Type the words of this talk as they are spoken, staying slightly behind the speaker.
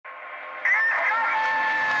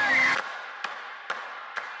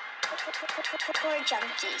Tour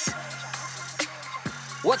Junkies.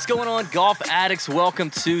 What's going on, golf addicts?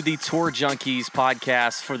 Welcome to the Tour Junkies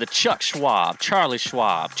podcast for the Chuck Schwab, Charles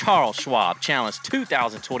Schwab Challenge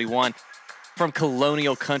 2021 from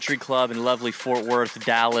Colonial Country Club in lovely Fort Worth,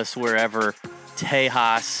 Dallas, wherever,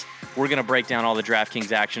 Tejas. We're going to break down all the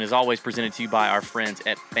DraftKings action, as always presented to you by our friends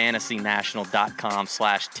at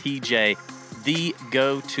fantasynational.com/TJ, the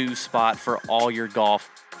go-to spot for all your golf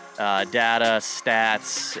data,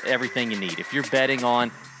 stats, everything you need. If you're betting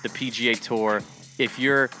on the PGA Tour, if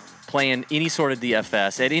you're playing any sort of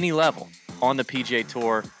DFS at any level on the PGA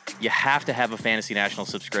Tour, you have to have a Fantasy National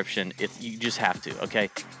subscription. You just have to,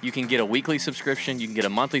 okay? You can get a weekly subscription, you can get a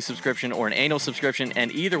monthly subscription, or an annual subscription,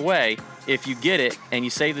 and either way, if you get it and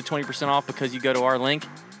you save the 20% off because you go to our link,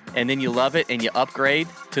 and then you love it and you upgrade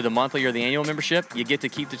to the monthly or the annual membership, you get to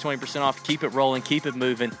keep the 20% off, keep it rolling, keep it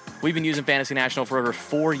moving. We've been using Fantasy National for over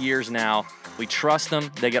 4 years now. We trust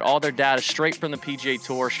them. They get all their data straight from the PGA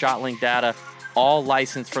Tour, ShotLink data, all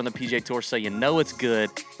licensed from the PGA Tour, so you know it's good.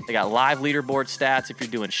 They got live leaderboard stats if you're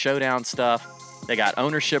doing showdown stuff. They got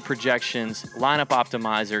ownership projections, lineup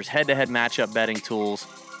optimizers, head-to-head matchup betting tools.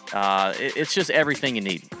 It's just everything you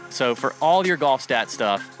need. So for all your golf stat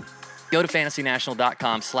stuff, go to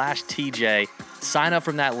fantasynational.com/TJ, sign up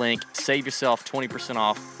from that link, save yourself 20%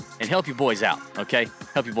 off, and help your boys out, okay?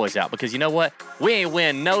 Help your boys out, because you know what? We ain't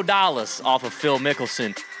win no dollars off of Phil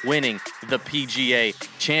Mickelson winning the PGA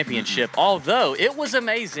Championship, although it was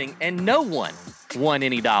amazing, and no one won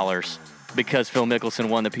any dollars because Phil Mickelson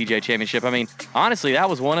won the PGA Championship. I mean, honestly, that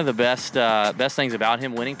was one of the best things about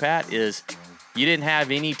him winning, Pat, is you didn't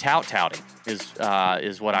have any touting, is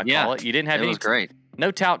what I call it. You didn't have it was great. No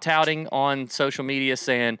touting on social media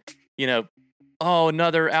saying, you know, oh,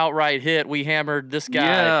 another outright hit. We hammered this guy.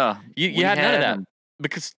 Yeah, you had none of that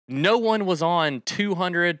because no one was on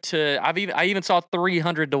 200 to. I even saw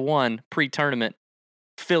 300 to 1 pre-tournament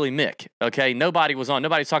Philly Mick. Okay, nobody was on.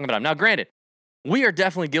 Nobody's talking about him. Now, granted, we are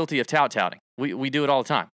definitely guilty of touting. We do it all the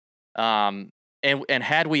time. And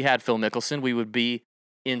had we had Phil Mickelson, we would be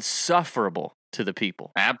insufferable to the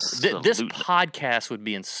people. Absolutely, this podcast would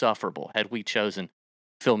be insufferable had we chosen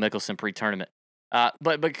Phil Mickelson pre-tournament.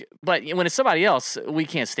 But when it's somebody else, we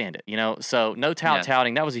can't stand it, you know? So no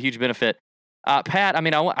touting. That was a huge benefit. Pat, I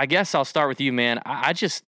mean, I guess I'll start with you, man. How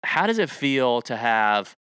does it feel to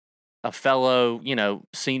have a fellow, you know,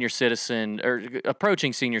 senior citizen or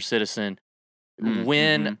approaching senior citizen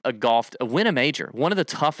win a major, one of the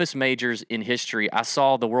toughest majors in history? I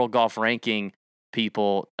saw the World Golf Ranking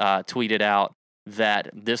people tweeted out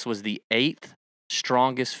that this was the 8th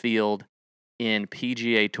strongest field in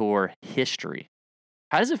PGA Tour history.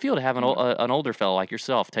 How does it feel to have an older fellow like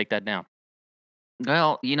yourself take that down?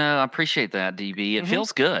 Well, you know, I appreciate that, DB. It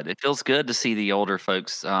feels good. It feels good to see the older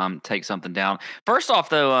folks take something down. First off,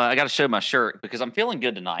 though, I got to show my shirt because I'm feeling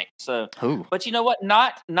good tonight. So, but you know what?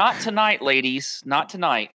 Not tonight, ladies. Not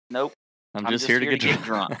tonight. Nope. I'm just here to get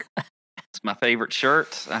drunk. It's my favorite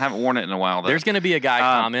shirt. I haven't worn it in a while, though. There's going to be a guy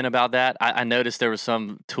comment about that. I noticed there was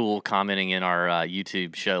some tool commenting in our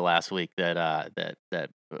YouTube show last week that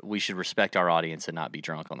we should respect our audience and not be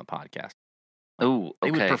drunk on the podcast. Oh, okay.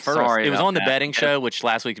 They would prefer us. It was on the betting show, which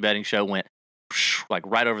last week's betting show went like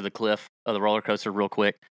right over the cliff of the roller coaster real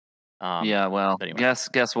quick. Yeah, well, anyway.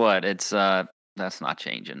 guess what? It's that's not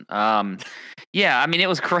changing. Yeah, I mean, it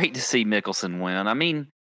was great to see Mickelson win. I mean,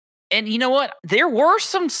 and you know what? There were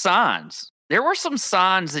some signs. There were some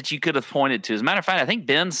signs that you could have pointed to. As a matter of fact, I think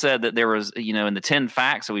Ben said that there was, you know, in the 10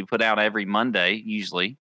 facts that we put out every Monday,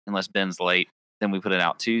 usually, unless Ben's late, then we put it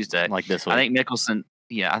out Tuesday. Like this week. I think Mickelson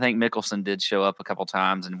did show up a couple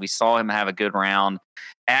times, and we saw him have a good round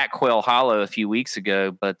at Quail Hollow a few weeks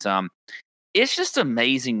ago. But it's just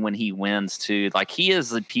amazing when he wins, too. Like, he is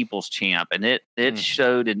the people's champ, and it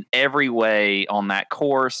showed in every way on that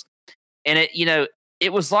course. And it, you know,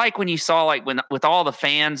 it was like when you saw, like, with all the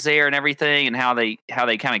fans there and everything, and how they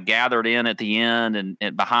kind of gathered in at the end and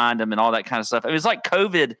behind him and all that kind of stuff. It was like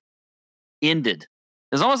COVID ended.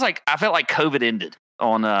 It was almost like I felt like COVID ended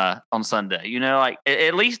on Sunday. You know, like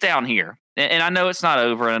at least down here. And I know it's not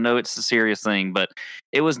over, and I know it's a serious thing, but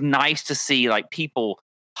it was nice to see like people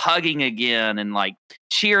hugging again and like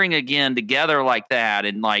cheering again together like that,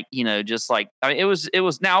 and like, you know, just like, I mean, it was.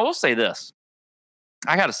 Now I will say this.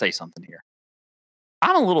 I got to say something here.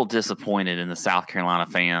 I'm a little disappointed in the South Carolina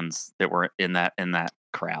fans that were in that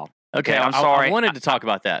crowd. Okay, I'm sorry. I wanted to talk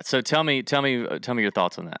about that. So tell me your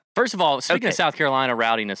thoughts on that. First of all, speaking of South Carolina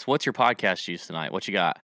rowdiness, what's your podcast juice tonight? What you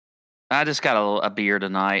got? I just got a beer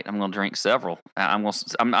tonight. I'm going to drink several. I'm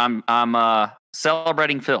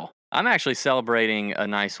celebrating Phil. I'm actually celebrating a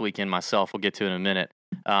nice weekend myself. We'll get to it in a minute.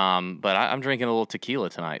 But I'm drinking a little tequila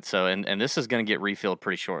tonight. So and this is going to get refilled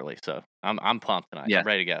pretty shortly. So I'm pumped tonight. Yeah. I'm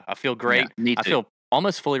ready to go. I feel great. Yeah, me I too. feel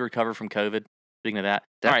almost fully recovered from COVID. Speaking of that,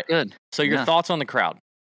 That's all right. good. So your Yeah. thoughts on the crowd?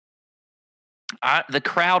 The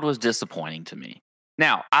crowd was disappointing to me.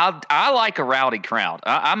 Now, I like a rowdy crowd.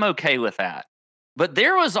 I'm okay with that. But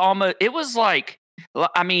there was it was like,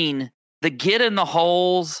 I mean, the get in the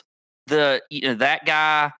holes, that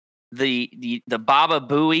guy, the Baba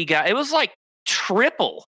Booey guy. It was like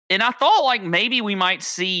triple. And I thought like maybe we might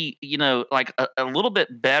see, like a little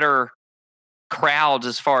bit better crowds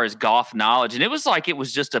as far as golf knowledge. And it was like it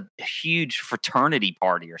was just a huge fraternity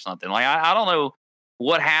party or something. Like I don't know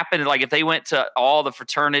what happened. Like if they went to all the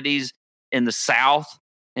fraternities in the South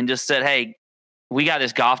and just said, "Hey, we got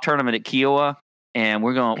this golf tournament at Kiowa, and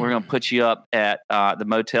we're gonna put you up at the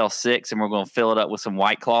Motel 6, and we're gonna fill it up with some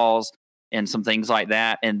White Claws and some things like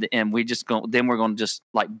that, and we're gonna just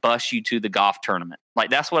like bus you to the golf tournament." Like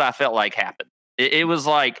that's what I felt like happened. It was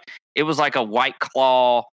like a White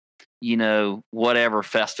Claw, whatever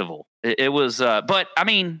festival. It was, but I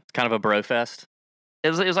mean, Kind of a bro fest. it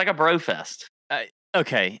was like a bro fest.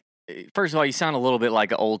 Okay. First of all, you sound a little bit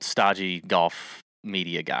like an old stodgy golf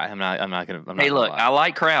media guy. I'm not gonna. Hey, look, I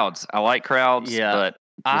like crowds. Yeah.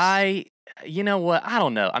 But you know what? I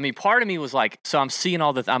don't know. I mean, part of me was like, so I'm seeing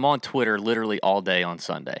I'm on Twitter literally all day on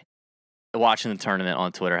Sunday, watching the tournament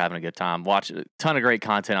on Twitter, having a good time. Watching a ton of great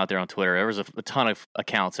content out there on Twitter. There was a ton of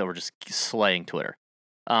accounts that were just slaying Twitter.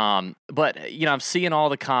 But I'm seeing all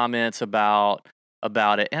the comments about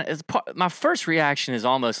it, and my first reaction is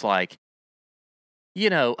almost like,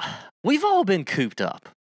 we've all been cooped up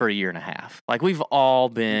for a year and a half. Like we've all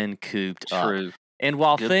been cooped up. true. And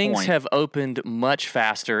while Good things point. have opened much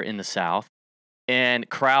faster in the South, and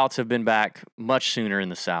crowds have been back much sooner in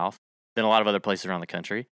the South than a lot of other places around the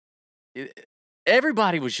country,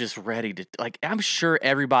 everybody was just ready to, like, I'm sure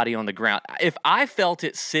everybody on the ground, if I felt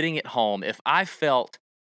it sitting at home, if I felt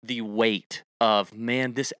the weight of,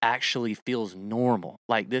 man, this actually feels normal.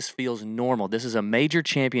 Like this feels normal. This is a major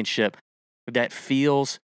championship that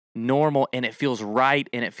feels normal, and it feels right,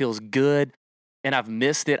 and it feels good. And I've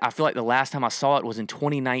missed it. I feel like the last time I saw it was in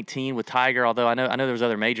 2019 with Tiger, although I know there was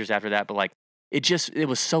other majors after that, but like it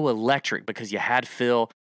was so electric because you had Phil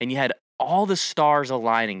and you had all the stars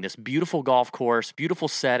aligning. This beautiful golf course, beautiful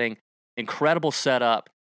setting, incredible setup,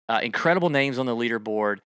 incredible names on the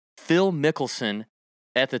leaderboard, Phil Mickelson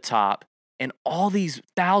at the top, and all these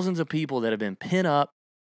thousands of people that have been pinned up,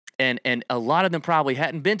 and a lot of them probably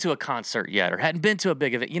hadn't been to a concert yet or hadn't been to a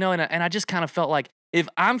big event, and I just kind of felt like, if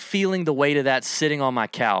I'm feeling the weight of that sitting on my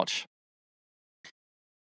couch,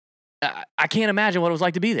 I can't imagine what it was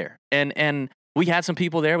like to be there. And we had some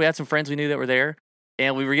people there. We had some friends we knew that were there,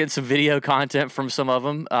 and we were getting some video content from some of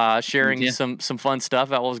them, sharing some fun stuff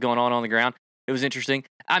about what was going on the ground. It was interesting.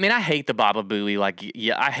 I mean, I hate the Baba Booey. Like,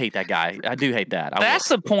 yeah, I hate that guy. I do hate that. That's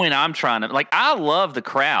the point I'm trying to, like, I love the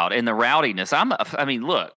crowd and the rowdiness. I mean,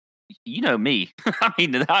 look, you know me. I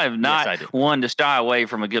mean, I have not one to shy away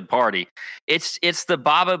from a good party. It's the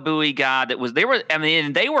Baba Booey guy that was, they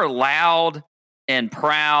were loud and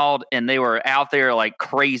proud, and they were out there like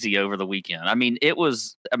crazy over the weekend. I mean,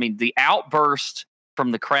 the outburst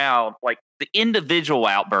from the crowd, like the individual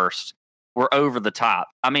outbursts, were over the top.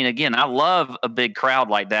 I mean, again, I love a big crowd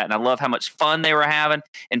like that, and I love how much fun they were having.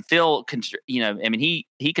 And Phil,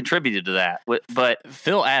 he contributed to that. But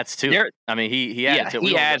Phil adds to it. I mean, he adds to it.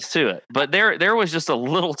 He adds to it. But there was just a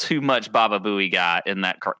little too much Baba Booey guy in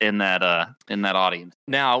that audience.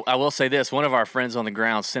 Now, I will say this: one of our friends on the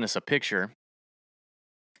ground sent us a picture,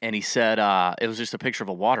 and he said it was just a picture of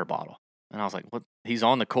a water bottle. And I was like, "What?" He's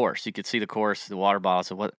on the course. You could see the course, the water bottle.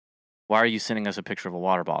 So what? Why are you sending us a picture of a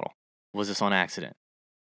water bottle? Was this on accident?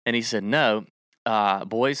 And he said, no,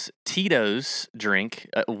 boys, Tito's drink,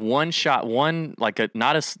 one shot,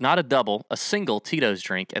 not a double, a single Tito's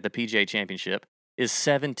drink at the PGA Championship is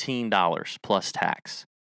 $17 plus tax.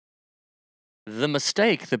 The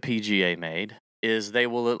mistake the PGA made is they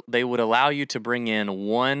would allow you to bring in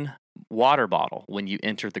one water bottle when you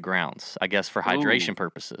enter the grounds, I guess for hydration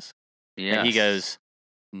purposes. Yes. And he goes,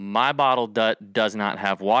 my bottle does not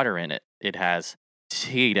have water in it. It has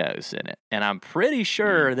Tito's in it. And I'm pretty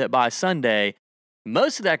sure that by Sunday,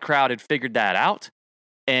 most of that crowd had figured that out.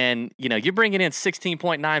 And, you're bringing in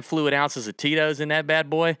 16.9 fluid ounces of Tito's in that bad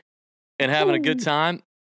boy and having a good time.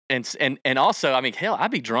 And also, I mean, hell,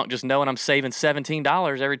 I'd be drunk just knowing I'm saving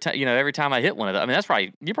 $17 every time, every time I hit one of them. I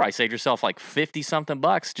mean, you probably saved yourself like 50 something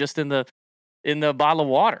bucks just in the bottle of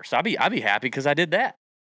water. So I'd be happy because I did that.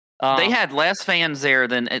 They had less fans there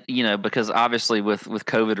than, because obviously with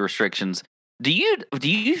COVID restrictions, Do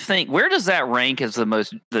you think, where does that rank as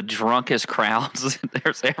the drunkest crowds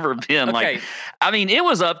there's ever been? Okay. Like, I mean, it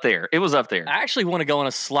was up there. It was up there. I actually want to go on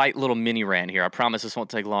a slight little mini rant here. I promise this won't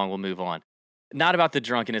take long. We'll move on. Not about the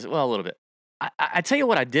drunkenness. Well, a little bit. I tell you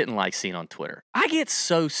what I didn't like seeing on Twitter. I get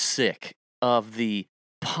so sick of the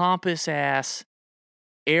pompous ass,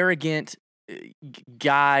 arrogant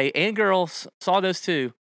guy and girls. Saw those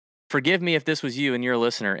too. Forgive me if this was you and you're a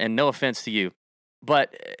listener, and no offense to you.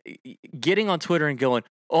 But getting on Twitter and going,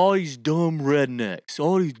 all these dumb rednecks,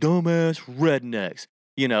 all these dumbass rednecks,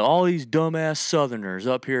 all these dumbass Southerners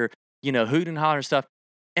up here, hooting and hollering stuff.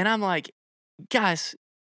 And I'm like, guys,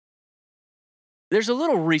 there's a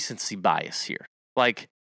little recency bias here. Like,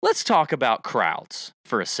 let's talk about crowds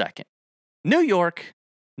for a second. New York,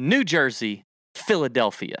 New Jersey,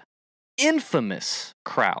 Philadelphia, infamous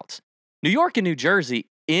crowds. New York and New Jersey,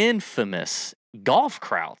 infamous golf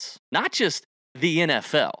crowds, not just the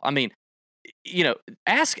NFL. I mean,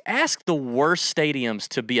 ask the worst stadiums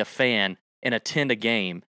to be a fan and attend a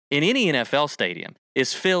game in any NFL stadium.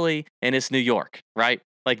 It's Philly and it's New York, right?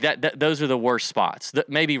 Like that those are the worst spots.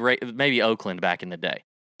 Maybe Oakland back in the day.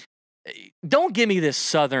 Don't give me this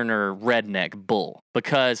Southerner redneck bull,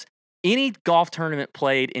 because any golf tournament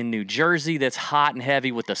played in New Jersey that's hot and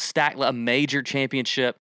heavy with a major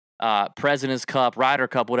championship, President's Cup, Ryder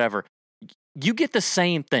Cup, whatever, you get the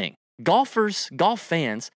same thing. Golf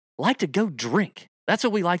fans like to go drink. That's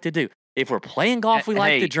what we like to do. If we're playing golf, we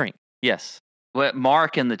like to drink. Yes. Well,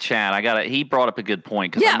 Mark in the chat, he brought up a good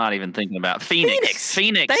point, because I'm not even thinking about Phoenix.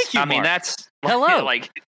 Thank you, I mean, Mark. that's hello.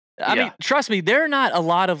 I mean, trust me, there are not a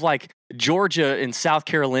lot of like Georgia and South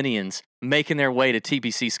Carolinians making their way to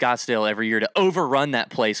TPC Scottsdale every year to overrun that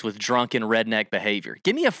place with drunken redneck behavior.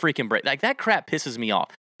 Give me a freaking break. Like, that crap pisses me off.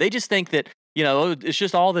 They just think that, it's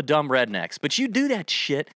just all the dumb rednecks. But you do that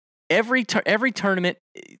shit every tournament,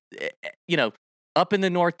 up in the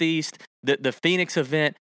Northeast, the Phoenix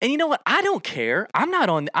event. And you know what? I don't care. I'm not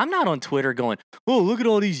on Twitter going, oh, look at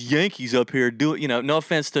all these Yankees up here doing, no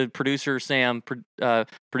offense to producer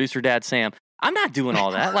dad Sam. I'm not doing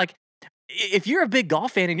all that. Like, if you're a big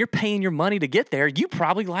golf fan and you're paying your money to get there, you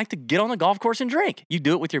probably like to get on the golf course and drink. You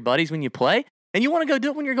do it with your buddies when you play, and you want to go do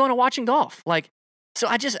it when you're going to watching golf. Like, so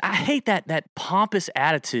I hate that pompous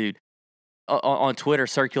attitude on Twitter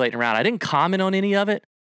circulating around. I didn't comment on any of it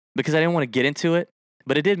because I didn't want to get into it,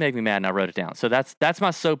 but it did make me mad, and I wrote it down. So that's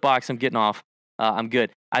my soapbox. I'm getting off. I'm good.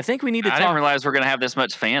 I think we need to talk. I didn't realize we're going to have this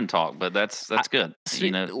much fan talk, but that's good.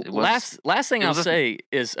 Last thing I'll say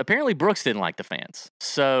is apparently Brooks didn't like the fans.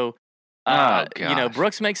 So,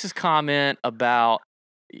 Brooks makes his comment about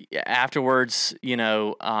afterwards,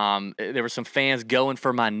 there were some fans going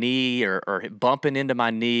for my knee or bumping into my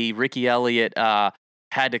knee. Ricky Elliott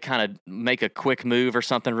had to kind of make a quick move or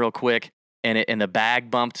something real quick, and the bag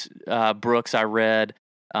bumped Brooks, I read.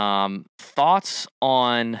 Thoughts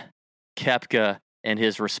on Koepka and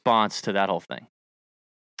his response to that whole thing?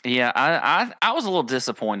 Yeah, I was a little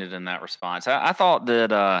disappointed in that response. I thought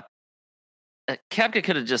that Koepka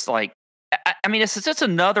could have just I mean, it's just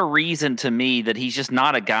another reason to me that he's just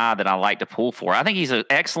not a guy that I like to pull for. I think he's an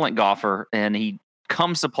excellent golfer, and he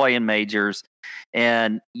comes to play in majors,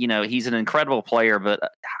 and he's an incredible player, but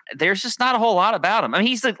there's just not a whole lot about him. I mean,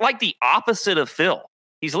 he's like the opposite of Phil.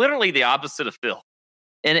 He's literally the opposite of Phil,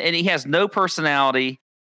 and he has no personality.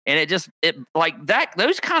 And it like that,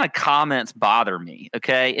 those kind of comments bother me.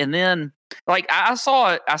 Okay. And then I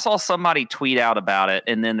saw somebody tweet out about it,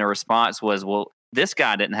 and then the response was, well, this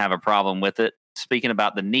guy didn't have a problem with it. Speaking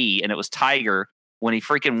about the knee, and it was Tiger when he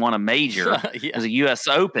freaking won a major as a U.S.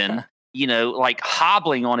 Open,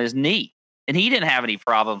 hobbling on his knee, and he didn't have any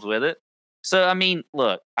problems with it. So, I mean,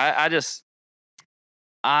 look, Brooks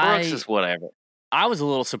is whatever. I was a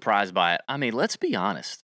little surprised by it. I mean, let's be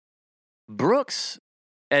honest. Brooks,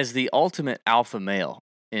 as the ultimate alpha male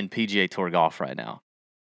in PGA Tour golf right now,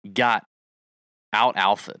 got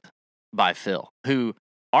out-alphaed by Phil, who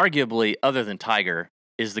arguably, other than Tiger,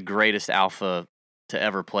 is the greatest alpha to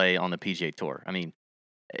ever play on the PGA Tour. I mean,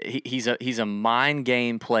 he's a mind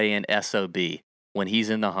game playing SOB when he's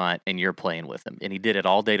in the hunt and you're playing with him, and he did it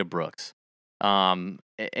all day to Brooks. And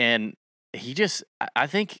I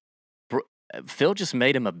think Phil just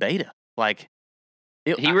made him a beta.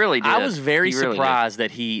 He really did. I was very surprised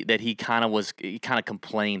that he kind of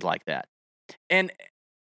complained like that. And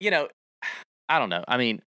I don't know. I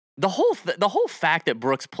mean, the whole fact that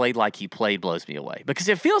Brooks played like he played blows me away, because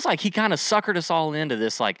it feels like he kind of suckered us all into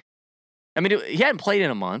this. I mean, he hadn't played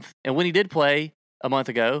in a month, and when he did play a month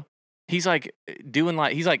ago, he's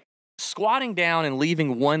squatting down and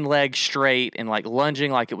leaving one leg straight and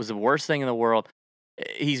lunging like it was the worst thing in the world.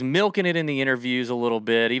 he's milking it in the interviews a little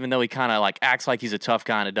bit, even though he kind of like acts like he's a tough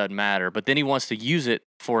guy and it doesn't matter. But then he wants to use it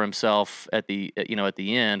for himself at the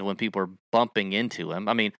end when people are bumping into him.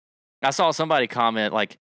 I mean, I saw somebody comment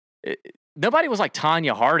like nobody was like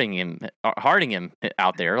Tanya Harding him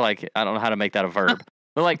out there. Like, I don't know how to make that a verb.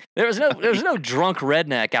 But like there was no drunk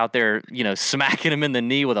redneck out there, smacking him in the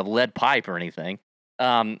knee with a lead pipe or anything.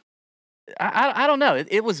 I don't know.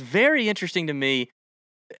 It was very interesting to me.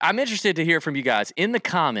 I'm interested to hear from you guys in the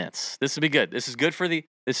comments. This will be good. This is good for do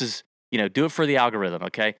it for the algorithm,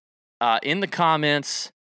 okay? In the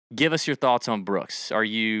comments, give us your thoughts on Brooks. Do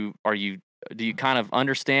you kind of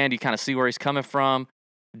understand? Do you kind of see where he's coming from?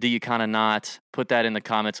 Do you kind of not? Put that in the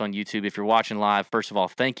comments on YouTube. If you're watching live, first of all,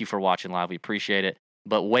 thank you for watching live. We appreciate it.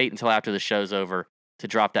 But wait until after the show's over to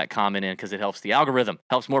drop that comment in because it helps the algorithm,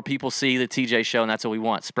 helps more people see the TJ show, and that's what we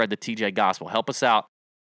want. Spread the TJ gospel. Help us out.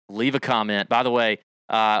 Leave a comment. By the way,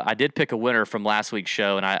 I did pick a winner from last week's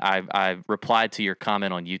show, and I replied to your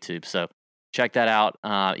comment on YouTube. So check that out.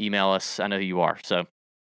 Email us. I know who you are. So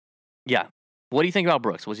yeah, what do you think about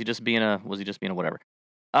Brooks? Was he just being a whatever?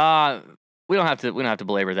 We don't have to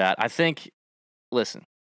belabor that. I think. Listen,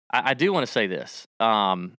 I do want to say this.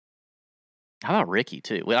 How about Ricky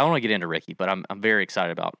too? Well, I don't want to get into Ricky, but I'm very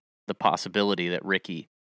excited about the possibility that Ricky.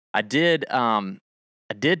 I did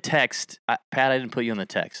text Pat. I didn't put you on the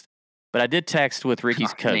text. But I did text with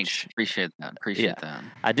Ricky's coach. Thanks. Appreciate that.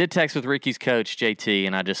 I did text with Ricky's coach, JT,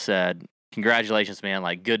 and I just said, "Congratulations, man!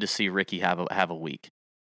 Like, good to see Ricky have a week."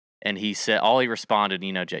 And he said, all he responded,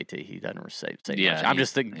 JT, he doesn't say much. I'm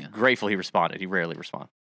just grateful he responded. He rarely responds.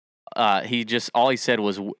 All he said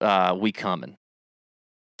was, "We coming."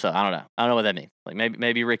 So I don't know. I don't know what that means. Like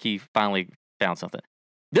maybe Ricky finally found something.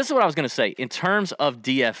 This is what I was going to say in terms of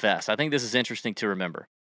DFS. I think this is interesting to remember.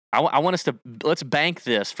 I want us to let's bank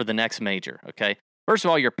this for the next major. Okay. First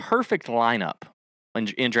of all, your perfect lineup in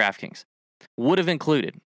DraftKings would have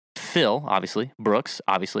included Phil, obviously, Brooks,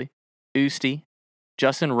 obviously, Usti,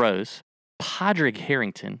 Justin Rose, Padraig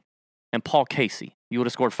Harrington, and Paul Casey. You would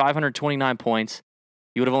have scored 529 points.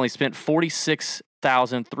 You would have only spent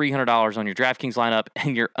 $46,300 on your DraftKings lineup,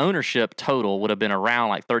 and your ownership total would have been around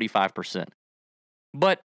like 35%.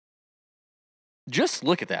 But just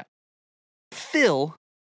look at that. Phil,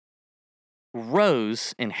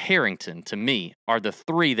 Rose, and Harrington, to me, are the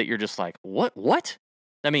three that you're just like, what?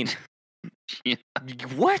 I mean, Yeah.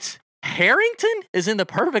 What? Harrington is in the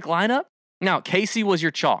perfect lineup? Now, Casey was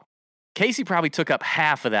your chalk. Casey probably took up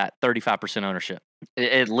half of that 35% ownership.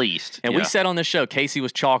 At least. And we said on this show, Casey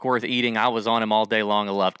was chalk worth eating. I was on him all day long.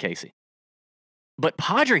 I loved Casey. But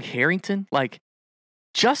Padraig Harrington, like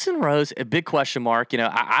Justin Rose, a big question mark.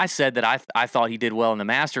 I said that I thought he did well in the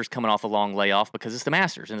Masters coming off a long layoff because it's the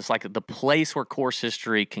Masters. And it's like the place where course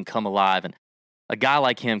history can come alive. And a guy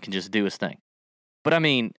like him can just do his thing. But I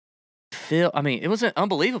mean, Phil, it was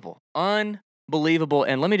unbelievable. Unbelievable.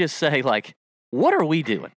 And let me just say, like, what are we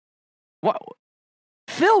doing? What?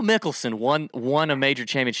 Phil Mickelson won a major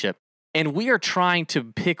championship, and we are trying to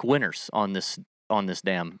pick winners on this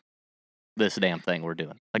damn thing we're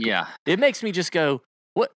doing. Like, yeah, it makes me just go,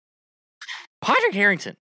 what? Padraig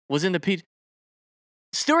Harrington was in the P.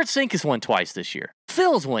 Stuart Sink has won twice this year.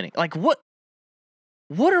 Phil's winning. Like, what?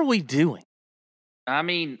 What are we doing? I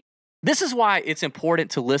mean, this is why it's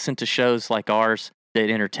important to listen to shows like ours that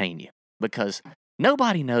entertain you, because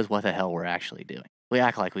nobody knows what the hell we're actually doing. We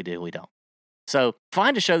act like we do, we don't. So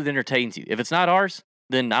find a show that entertains you. If it's not ours,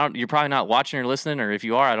 then you're probably not watching or listening, or if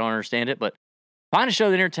you are, I don't understand it. But find a show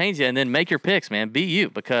that entertains you and then make your picks, man. Be you,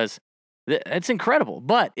 because it's incredible.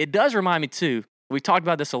 But it does remind me, too, we've talked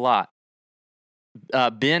about this a lot.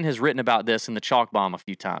 Ben has written about this in the Chalk Bomb a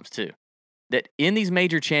few times, too, that in these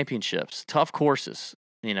major championships, tough courses,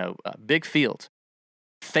 big fields,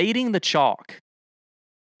 fading the chalk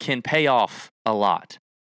can pay off a lot.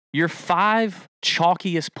 Your 5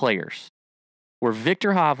 chalkiest players were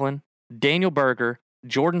Victor Hovland, Daniel Berger,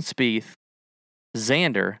 Jordan Spieth,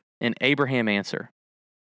 Xander, and Abraham Ancer.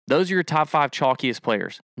 Those are your top 5 chalkiest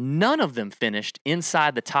players. None of them finished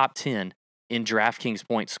inside the top 10 in DraftKings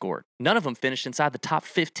points scored. None of them finished inside the top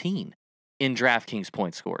 15 in DraftKings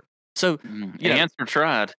points scored. So, Ancer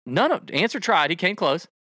tried. Ancer tried. He came close.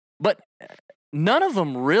 But none of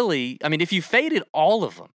them really, if you faded all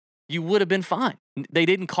of them, you would have been fine. They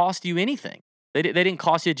didn't cost you anything. They didn't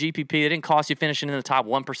cost you a GPP. They didn't cost you finishing in the top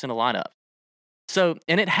 1% of lineup. So,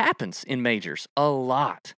 and it happens in majors a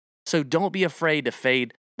lot. So don't be afraid to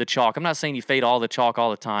fade the chalk. I'm not saying you fade all the chalk all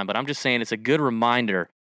the time, but I'm just saying it's a good reminder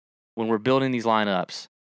when we're building these lineups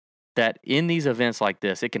that in these events like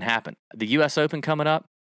this, it can happen. The U.S. Open coming up,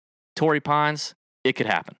 Torrey Pines, it could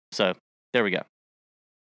happen. So there we go.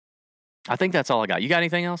 I think that's all I got. You got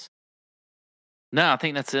anything else? No, I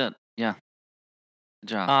think that's it. Yeah. Good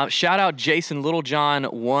job. Shout out Jason Littlejohn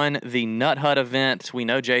won the Nut Hut event. We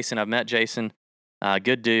know Jason. I've met Jason.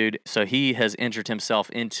 Good dude. So he has entered himself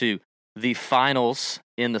into the finals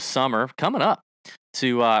in the summer coming up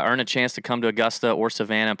to earn a chance to come to Augusta or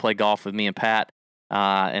Savannah and play golf with me and Pat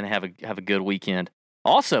and have a good weekend.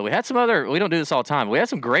 Also, we had some other. We don't do this all the time. We had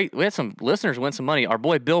some listeners win some money. Our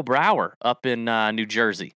boy Bill Brower up in New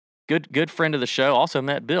Jersey. Good friend of the show. Also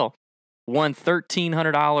met Bill. Won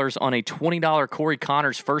 $1,300 on a $20 Corey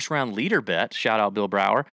Connors first round leader bet. Shout out Bill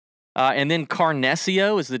Brower. And then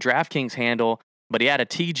Carnesio is the DraftKings handle, but he had a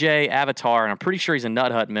TJ avatar, and I'm pretty sure he's a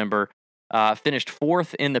Nut Hut member. Finished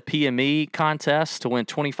 4th in the PME contest to win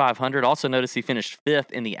 $2,500. Also noticed he finished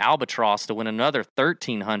 5th in the Albatross to win another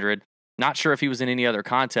 $1,300. Not sure if he was in any other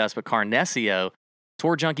contest, but Carnesio,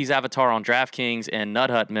 Tour Junkies avatar on DraftKings and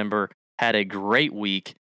Nut Hut member, had a great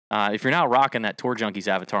week. If you're not rocking that Tour Junkies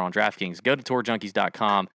avatar on DraftKings, go to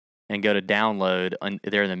tourjunkies.com and go to download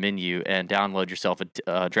there in the menu and download yourself a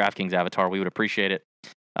DraftKings avatar. We would appreciate it.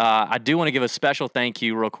 I do want to give a special thank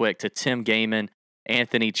you real quick to Tim Gaiman,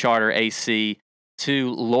 Anthony Charter AC,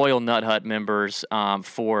 2 loyal Nut Hut members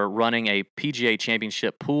for running a PGA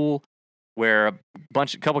Championship pool where a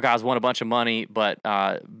couple guys won a bunch of money, but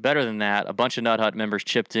better than that, a bunch of Nut Hut members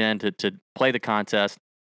chipped in to play the contest.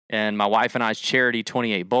 And my wife and I's charity,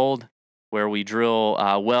 28 Bold, where we drill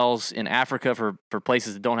wells in Africa for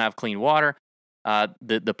places that don't have clean water.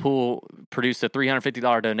 The pool produced a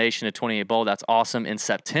 $350 donation to 28 Bold. That's awesome. In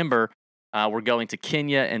September, we're going to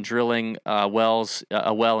Kenya and drilling a well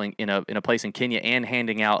in a place in Kenya and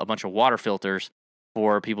handing out a bunch of water filters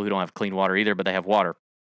for people who don't have clean water either, but they have water.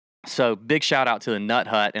 So big shout out to the Nut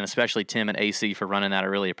Hut and especially Tim and AC for running that. I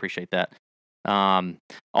really appreciate that.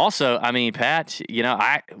 Also, I mean, Pat, you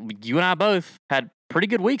and I both had pretty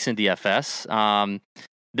good weeks in DFS.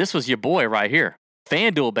 This was your boy right here,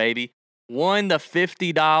 FanDuel, baby. Won the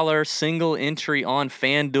 $50 single entry on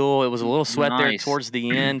FanDuel. It was a little sweat there towards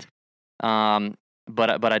the end. But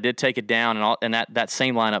I did take it down, and that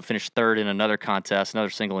same lineup finished 3rd in another contest,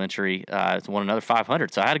 another single entry. Won another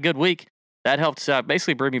 $500. So I had a good week. That helped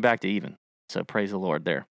basically bring me back to even. So praise the Lord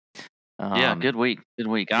there. Yeah, good week. Good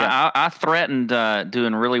week. Yeah. I threatened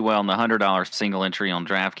doing really well in the $100 single entry on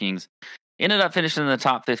DraftKings. Ended up finishing in the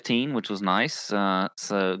top 15, which was nice.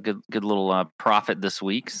 So good little profit this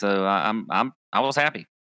week. So I was happy.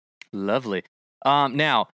 Lovely.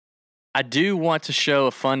 Now, I do want to show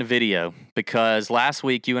a fun video because last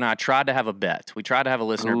week you and I tried to have a bet. We tried to have a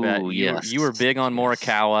listener bet. You were big on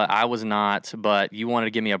Morikawa. I was not, but you wanted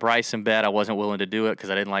to give me a Bryson bet. I wasn't willing to do it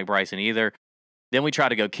because I didn't like Bryson either. Then we tried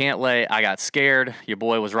to go Cantlay. I got scared. Your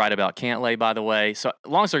boy was right about Cantlay, by the way. So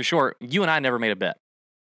long story short, you and I never made a bet.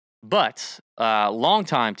 But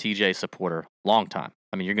longtime TJ supporter, long time.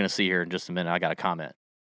 I mean, you're going to see here in just a minute. I got a comment.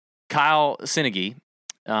 Kyle Sinigi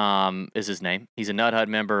is his name. He's a Nut Hut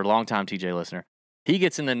member, longtime TJ listener. He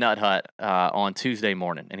gets in the Nut Hut on Tuesday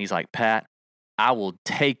morning, and he's like, Pat, I will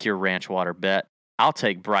take your ranch water bet. I'll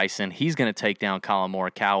take Bryson. He's going to take down Colin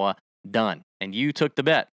Morikawa. Done. And you took the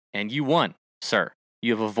bet, and you won. Sir,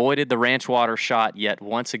 you have avoided the ranch water shot yet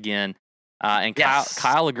once again. And yes.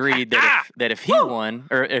 Kyle agreed that if he won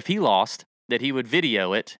or if he lost, that he would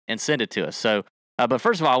video it and send it to us. So, but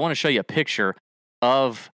first of all, I want to show you a picture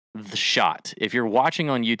of the shot. If you're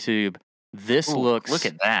watching on YouTube, this looks look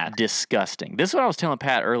at that disgusting. This is what I was telling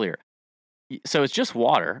Pat earlier. So it's just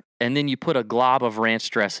water, and then you put a glob of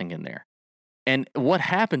ranch dressing in there. And what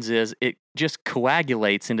happens is it just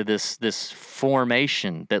coagulates into this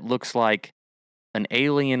formation that looks like an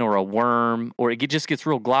alien or a worm, or it just gets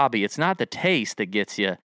real globby. It's not the taste that gets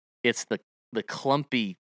you. It's the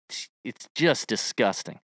clumpy. It's just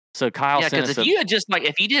disgusting. So Kyle sent us because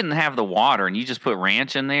if you didn't have the water and you just put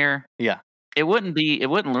ranch in there, it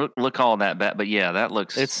wouldn't look all that bad. But yeah, that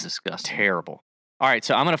looks disgusting. Terrible. All right,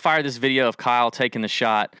 so I'm going to fire this video of Kyle taking the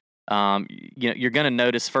shot. You're going to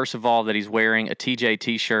notice, first of all, that he's wearing a TJ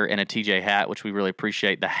t-shirt and a TJ hat, which we really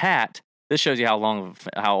appreciate. The hat, this shows you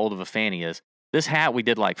how old of a fan he is. This hat we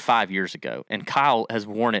did like 5 years ago, and Kyle has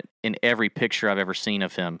worn it in every picture I've ever seen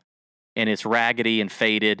of him, and it's raggedy and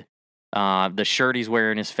faded. The shirt he's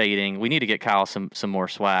wearing is fading. We need to get Kyle some more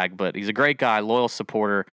swag, but he's a great guy, loyal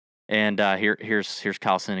supporter, and here's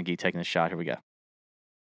Kyle Sinigi taking the shot. Here we go.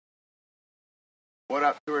 What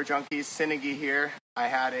up, Tour Junkies? Sinigi here. I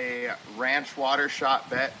had a ranch water shot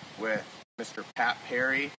bet with Mr. Pat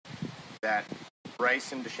Perry that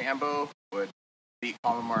Bryson DeChambeau would beat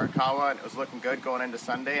Colin Morikawa, and it was looking good going into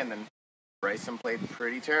Sunday, and then Bryson played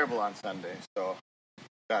pretty terrible on Sunday. So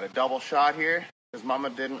got a double shot here because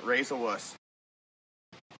Mama didn't raise a wuss.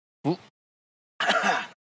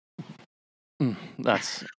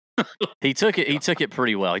 That's he took it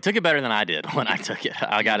pretty well. He took it better than I did when I took it.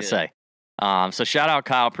 I got to say. So shout out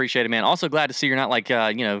Kyle, appreciate it, man. Also glad to see you're not like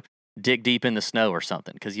dick deep in the snow or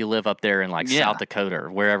something because you live up there in like South Dakota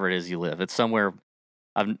or wherever it is you live. It's somewhere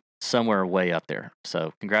way up there.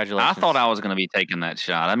 So congratulations. I thought I was going to be taking that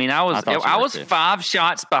shot. I mean, I was 5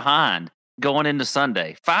 shots behind going into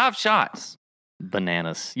Sunday. 5 shots.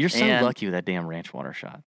 Bananas. You're so lucky with that damn ranch water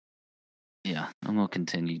shot. Yeah, I'm going to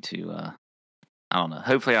continue to. I don't know.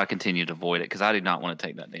 Hopefully, I'll continue to avoid it because I do not want to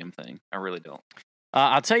take that damn thing. I really don't.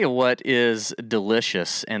 I'll tell you what is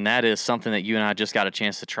delicious, and that is something that you and I just got a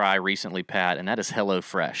chance to try recently, Pat, and that is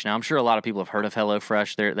HelloFresh. Now, I'm sure a lot of people have heard of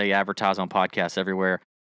HelloFresh. They advertise on podcasts everywhere,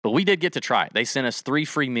 but we did get to try it. They sent us 3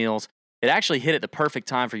 free meals. It actually hit at the perfect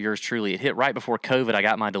time for yours truly. It hit right before COVID. I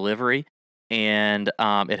got my delivery, and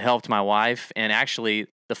it helped my wife, and actually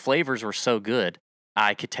the flavors were so good,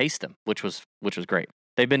 I could taste them, which was great.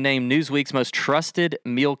 They've been named Newsweek's most trusted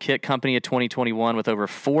meal kit company of 2021 with over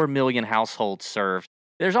 4 million households served.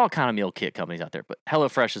 There's all kind of meal kit companies out there, but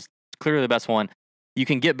HelloFresh is clearly the best one. You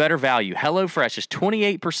can get better value. HelloFresh is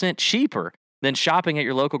 28% cheaper than shopping at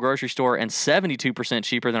your local grocery store and 72%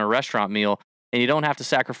 cheaper than a restaurant meal, and you don't have to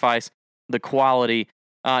sacrifice the quality.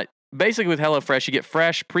 Basically, with HelloFresh, you get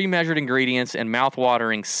fresh, pre-measured ingredients and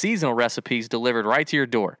mouth-watering seasonal recipes delivered right to your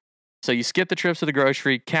door. So you skip the trips to the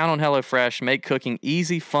grocery, count on HelloFresh, make cooking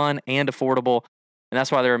easy, fun, and affordable. And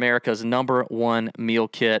that's why they're America's #1 meal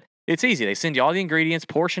kit. It's easy. They send you all the ingredients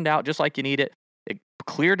portioned out just like you need it.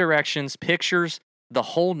 Clear directions, pictures, the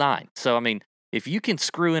whole 9. So, I mean, if you can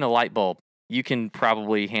screw in a light bulb, you can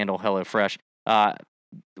probably handle HelloFresh.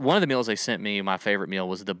 One of the meals they sent me, my favorite meal,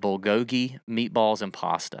 was the bulgogi meatballs and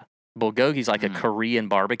pasta. Bulgogi's like a Korean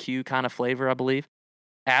barbecue kind of flavor, I believe.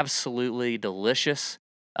 Absolutely delicious.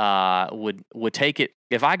 Would take it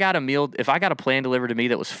if I got a plan delivered to me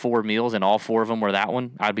that was 4 meals and all 4 of them were that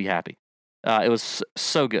one, I'd be happy. It was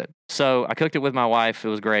so good. So I cooked it with my wife. It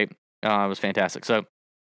was great. It was fantastic. So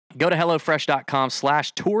go to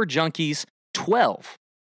HelloFresh.com/TourJunkies12.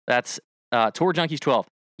 That's TourJunkies12.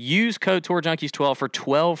 Use code TourJunkies12 for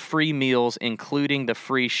 12 free meals, including the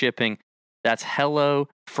free shipping. That's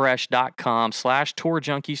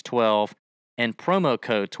HelloFresh.com/TourJunkies12 and promo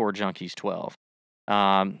code TourJunkies12.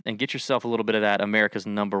 And get yourself a little bit of that America's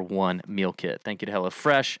 #1 meal kit. Thank you to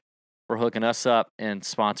HelloFresh for hooking us up and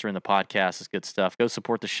sponsoring the podcast. It's good stuff. Go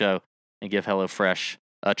support the show and give HelloFresh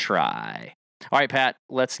a try. All right, Pat,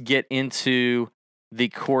 let's get into the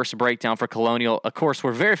course breakdown for Colonial. A course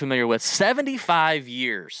we're very familiar with. 75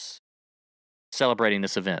 years celebrating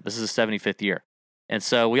this event. This is the 75th year. And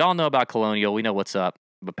so we all know about Colonial. We know what's up,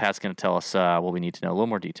 but Pat's going to tell us what we need to know. A little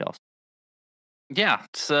more details. Yeah,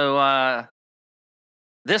 so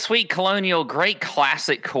this week, Colonial, great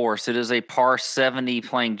classic course. It is a par 70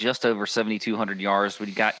 playing just over 7,200 yards.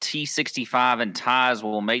 We got T65 and ties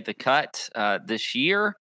will make the cut this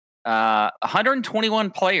year.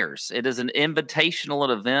 121 players. It is an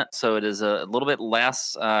invitational event, so it is a little bit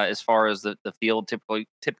less as far as the field.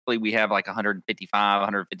 Typically, we have like 155,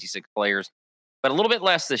 156 players, but a little bit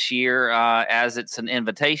less this year as it's an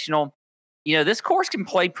invitational. You know, this course can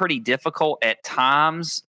play pretty difficult at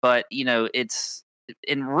times, but, you know,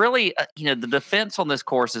 and really, the defense on this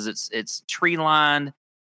course is it's tree lined.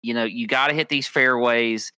 You know, you got to hit these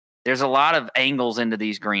fairways. There's a lot of angles into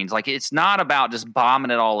these greens. Like, it's not about just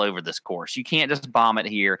bombing it all over this course. You can't just bomb it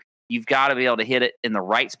here. You've got to be able to hit it in the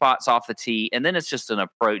right spots off the tee, and then it's just an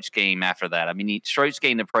approach game after that. I mean, strokes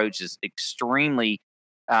gained approach is extremely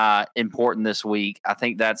important this week. I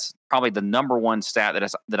think that's probably the #1 stat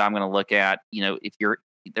that I'm going to look at. You know,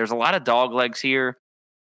 there's a lot of dog legs here.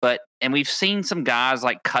 And we've seen some guys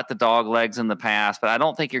like cut the dog legs in the past, but I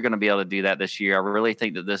don't think you're going to be able to do that this year. I really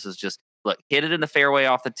think that this is just, hit it in the fairway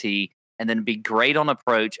off the tee and then be great on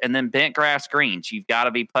approach and then bent grass greens. You've got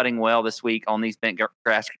to be putting well this week on these bent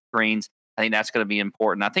grass greens. I think that's going to be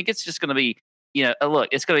important. I think it's just going to be,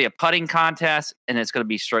 it's going to be a putting contest and it's going to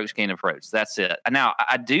be strokes gained approach. That's it. Now,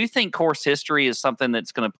 I do think course history is something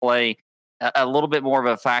that's going to play a little bit more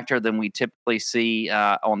of a factor than we typically see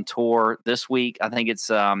on tour this week. I think it's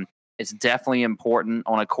definitely important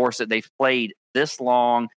on a course that they've played this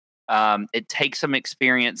long. It takes some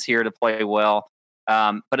experience here to play well.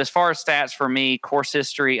 But as far as stats for me, course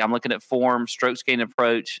history, I'm looking at form, strokes gained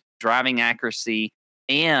approach, driving accuracy,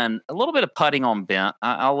 and a little bit of putting on bent.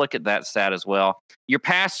 I'll look at that stat as well. Your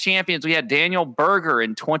past champions, we had Daniel Berger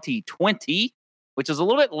in 2020. Which is a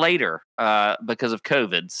little bit later because of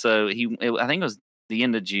COVID. So I think it was the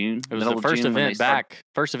end of June. It was the first event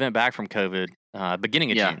back from COVID,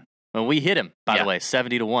 beginning of June. When we hit him, by the way,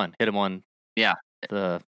 70-1. Hit him on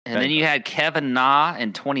the And then you had Kevin Na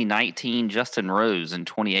in 2019, Justin Rose in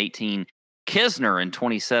 2018, Kisner in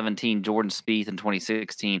 2017, Jordan Spieth in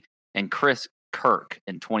 2016, and Chris Kirk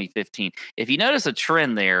in 2015. If you notice a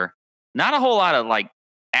trend there, not a whole lot of like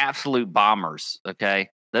absolute bombers. Okay,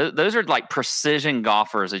 those are like precision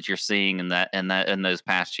golfers that you're seeing in those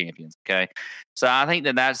past champions. Okay, so I think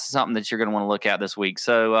that's something that you're going to want to look at this week.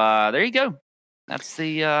 So there you go. That's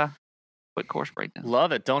the quick course breakdown.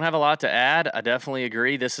 Love it. Don't have a lot to add. I definitely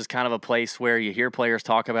agree. This is kind of a place where you hear players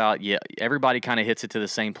talk about, everybody kind of hits it to the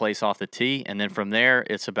same place off the tee. And then from there,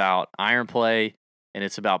 it's about iron play and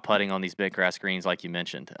it's about putting on these big grass greens, like you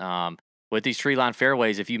mentioned. With these tree line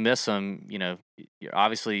fairways, if you miss them,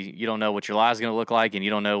 obviously you don't know what your lie is going to look like, and you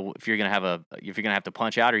don't know if you're going to have to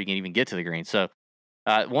punch out or you can even get to the green. So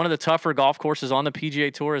one of the tougher golf courses on the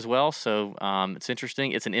PGA Tour as well. So it's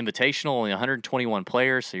interesting. It's an invitational, only 121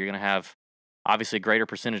 players. So you're going to have obviously a greater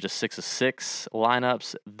percentage of 6-of-6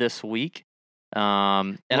 lineups this week. A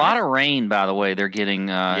lot of rain, by the way, they're getting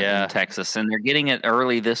in Texas, and they're getting it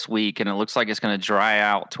early this week, and it looks like it's going to dry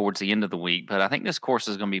out towards the end of the week. But I think this course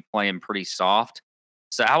is going to be playing pretty soft.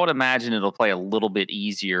 So I would imagine it'll play a little bit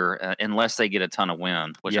easier unless they get a ton of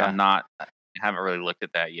wind, which I haven't really looked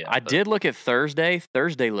at that yet. I did look at Thursday.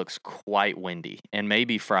 Thursday looks quite windy, and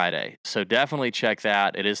maybe Friday. So definitely check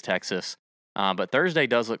that. It is Texas. But Thursday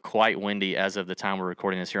does look quite windy as of the time we're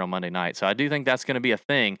recording this here on Monday night. So I do think that's going to be a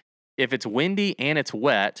thing. If it's windy and it's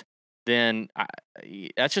wet, then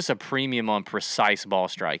that's just a premium on precise ball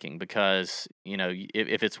striking because,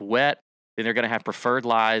 if it's wet, then they're going to have preferred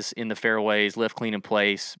lies in the fairways, lift clean in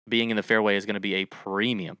place. Being in the fairway is going to be a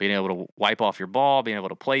premium. Being able to wipe off your ball, being able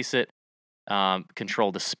to place it,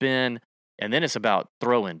 control the spin. And then it's about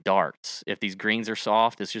throwing darts. If these greens are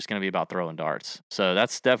soft, it's just going to be about throwing darts. So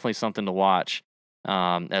that's definitely something to watch,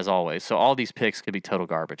 as always. So all these picks could be total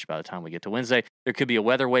garbage by the time we get to Wednesday. There could be a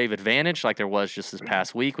weather wave advantage like there was just this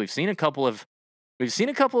past week. We've seen a couple of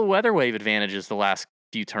weather wave advantages the last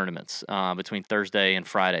few tournaments between Thursday and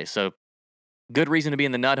Friday. So good reason to be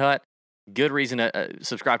in the Nut Hut. Good reason to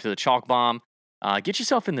subscribe to the Chalk Bomb. Get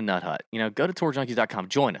yourself in the Nut Hut. Go to tourjunkies.com.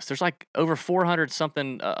 Join us. There's like over 400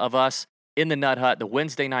 something of us in the Nut Hut. The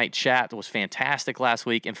Wednesday night chat was fantastic last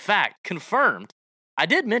week. In fact, confirmed, I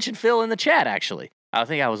did mention Phil in the chat, actually. I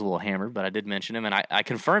think I was a little hammered, but I did mention him, and I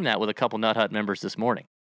confirmed that with a couple Nut Hut members this morning.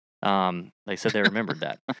 They said they remembered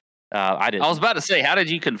that. I didn't. I was about to say, how did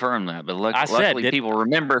you confirm that? But luckily people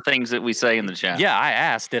remember things that we say in the chat. Yeah, I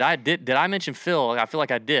asked, did I mention Phil? I feel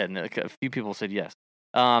like I did, and a few people said yes.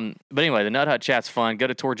 But anyway, the Nut Hut chat's fun. Go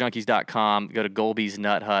to tourjunkies.com, go to Golby's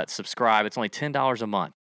Nut Hut, subscribe. It's only $10 a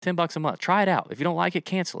month. $10 a month. Try it out. If you don't like it,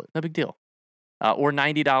 cancel it. No big deal. Or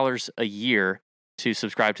 $90 a year to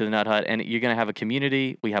subscribe to the Nut Hut. And you're going to have a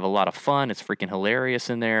community. We have a lot of fun. It's freaking hilarious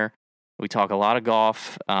in there. We talk a lot of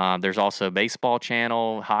golf. There's also baseball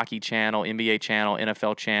channel, hockey channel, NBA channel,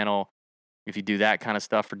 NFL channel. If you do that kind of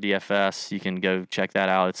stuff for DFS, you can go check that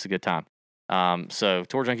out. It's a good time. So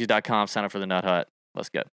tourjunkies.com, sign up for the Nut Hut. Let's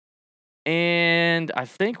go. And I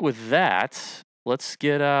think with that, let's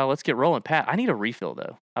get rolling. Pat, I need a refill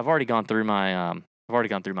though. I've already gone through my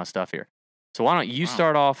stuff here. So why don't you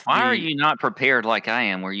start off? Why are you not prepared like I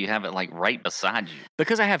am, where you have it like right beside you?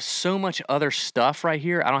 Because I have so much other stuff right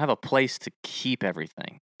here. I don't have a place to keep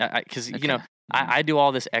everything. Because I do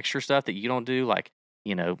all this extra stuff that you don't do, like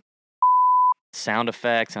sound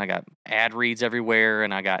effects, and I got ad reads everywhere,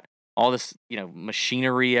 and I got all this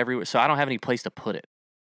machinery everywhere. So I don't have any place to put it.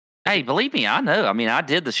 Hey, believe me, I know. I mean, I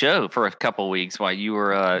did the show for a couple of weeks while you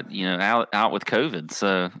were, out with COVID.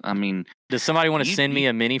 So, I mean, does somebody want to send me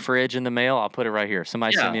a mini fridge in the mail? I'll put it right here.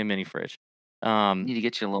 Somebody send me a mini fridge. Need to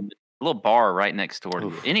get you a little bar right next door to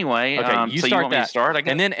you. Anyway, okay, so you want me to start? I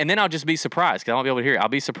guess? And then I'll just be surprised because I won't be able to hear it. I'll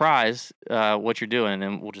be surprised what you're doing, and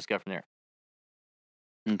then we'll just go from there.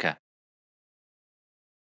 Okay.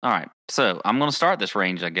 All right. So I'm going to start this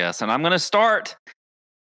range, I guess, and I'm going to start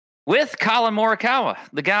with Collin Morikawa,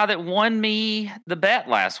 the guy that won me the bet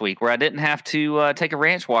last week, where I didn't have to take a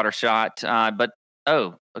ranch water shot.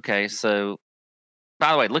 Okay. So,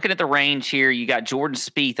 by the way, looking at the range here, you got Jordan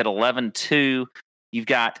Spieth at 11-2. You've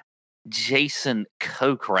got Jason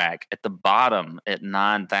Kokrak at the bottom at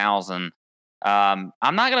 9,000. I'm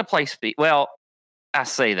not going to play Spieth. Well, I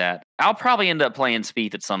say that. I'll probably end up playing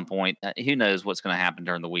Spieth at some point. Who knows what's going to happen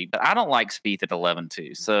during the week. But I don't like Spieth at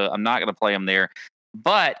 11-2, so I'm not going to play him there.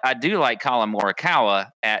 But I do like Collin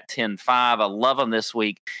Morikawa at 10-5. I love him this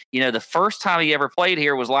week. The first time he ever played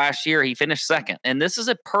here was last year. He finished second. And this is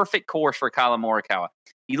a perfect course for Collin Morikawa.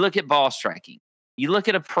 You look at ball striking. You look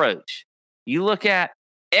at approach. You look at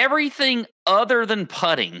everything other than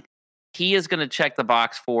putting. he is going to check the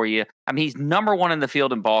box for you. I mean, he's number one in the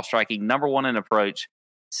field in ball striking, number one in approach,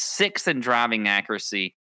 6th in driving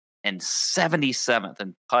accuracy, and 77th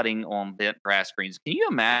in putting on bent grass greens. Can you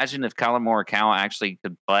imagine if Collin Morikawa actually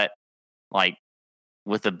could putt like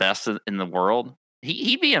with the best in the world?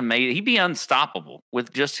 He'd be amazing. He'd be unstoppable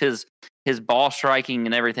with just his ball striking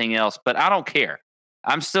and everything else. But I don't care.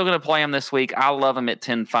 I'm still going to play him this week. I love him at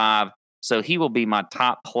 10-5. So he will be my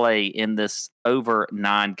top play in this over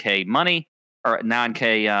 9K money or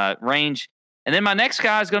 9K range. And then my next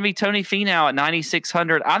guy is going to be Tony Finau at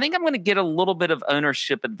 9,600. I think I'm going to get a little bit of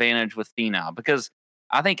ownership advantage with Finau because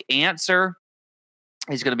I think Answer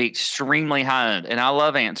is going to be extremely high owned. And I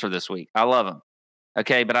love Answer this week. I love him.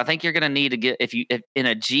 Okay, but I think you're going to need to get if in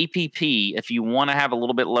a GPP, if you want to have a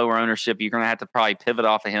little bit lower ownership, you're going to have to probably pivot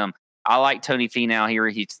off of him. I like Tony Finau here.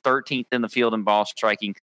 He's 13th in the field in ball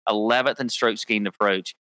striking, 11th in strokes gained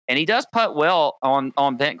approach, and he does putt well on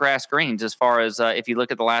bent grass greens. As far as if you look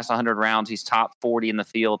at the last 100 rounds, he's top 40 in the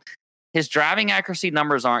field. His driving accuracy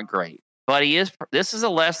numbers aren't great, but this is a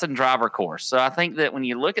less than driver course. So I think that when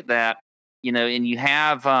you look at that, and you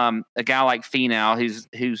have a guy like Finau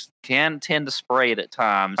who's can tend to spray it at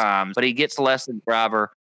times, but he gets less than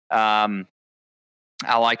driver.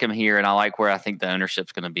 I like him here, and I like where I think the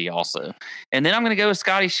ownership's going to be also. And then I'm going to go with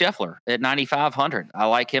Scotty Scheffler at 9,500. I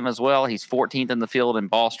like him as well. He's 14th in the field in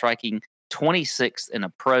ball striking, 26th in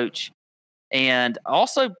approach, and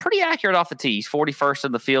also pretty accurate off the tee. He's 41st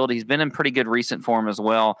in the field. He's been in pretty good recent form as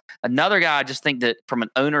well. Another guy, I just think that from an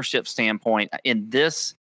ownership standpoint in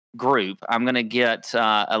this group, I'm going to get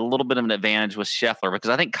a little bit of an advantage with Scheffler because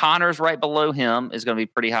I think Connor's right below him is going to be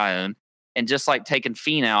pretty high owned. And just like taking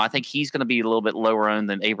Finau, I think he's going to be a little bit lower owned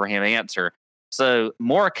than Abraham Answer. So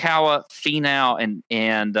Morikawa, Finau,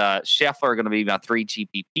 and Scheffler are going to be my 3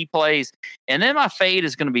 GPP plays. And then my fade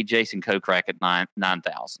is going to be Jason Kokrak at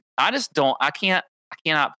 9,000. I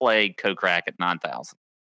cannot play Kokrak at 9,000.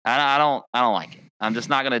 I don't like it. I'm just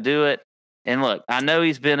not going to do it. And look, I know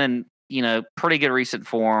he's been in, pretty good recent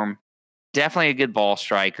form. Definitely a good ball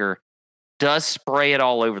striker. Does spray it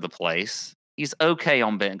all over the place. He's okay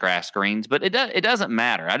on bent grass greens, but it doesn't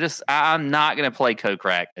matter. I'm not going to play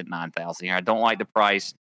Kokrak at 9,000 here. I don't like the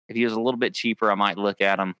price. If he was a little bit cheaper, I might look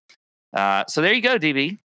at him. So there you go,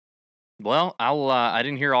 DB. Well, I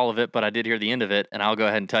didn't hear all of it, but I did hear the end of it, and I'll go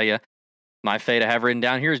ahead and tell you my fade I have written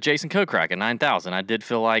down here is Jason Kokrak at 9,000. I did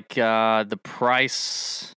feel like the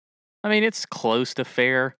price. I mean, it's close to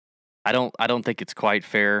fair. I don't think it's quite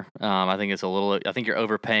fair. I think it's a little. I think you're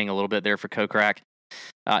overpaying a little bit there for Kokrak.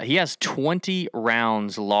 He has 20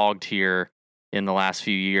 rounds logged here in the last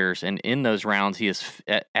few years, and in those rounds, he is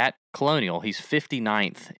at Colonial. He's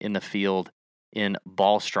 59th in the field in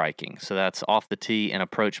ball striking. So that's off the tee and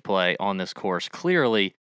approach play on this course.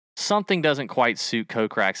 Clearly, something doesn't quite suit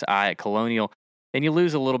Kokrak's eye at Colonial, and you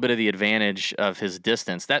lose a little bit of the advantage of his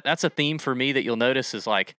distance. That's a theme for me that you'll notice is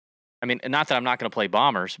like, I mean, not that I'm not going to play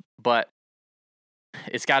bombers, but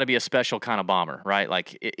it's got to be a special kind of bomber, right?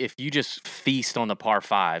 Like if you just feast on the par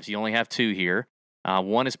 5s, you only have 2 here.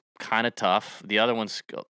 One is kind of tough. The other one's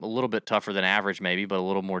a little bit tougher than average maybe, but a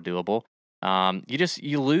little more doable.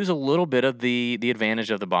 You lose a little bit of the advantage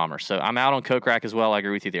of the bomber. So I'm out on Kokrak as well. I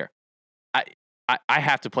agree with you there. I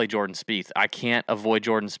have to play Jordan Spieth. I can't avoid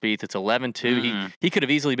Jordan Spieth. It's 11-2. Mm-hmm. He could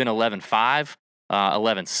have easily been 11-5,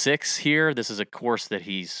 11-6 here. This is a course that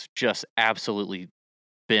he's just absolutely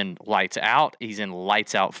been lights out. He's in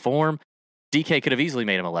lights out form. DK could have easily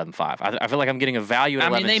made him 11-5. I feel like I'm getting a value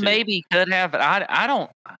at 11-2. I mean, they maybe could have, but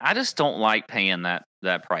I just don't like paying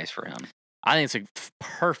that price for him. I think it's a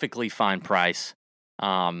perfectly fine price.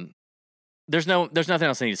 There's nothing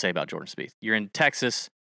else I need to say about Jordan Spieth. You're in Texas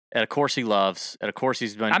at a course he loves, at a course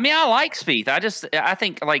he's been. I mean, I like Spieth. I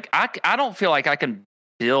think like I don't feel like I can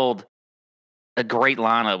build a great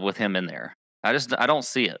lineup with him in there. I don't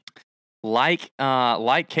see it. Like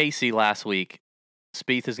Casey last week,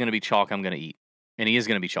 Spieth is going to be chalk I'm going to eat, and he is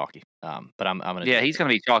going to be chalky. But I'm going to. Yeah, he's going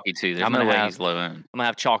to be chalky too. There's no way he's low end. I'm going to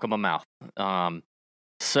have chalk in my mouth.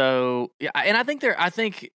 So yeah, and I think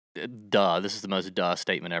this is the most duh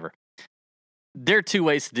statement ever. There are 2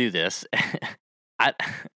 ways to do this.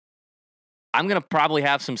 I'm going to probably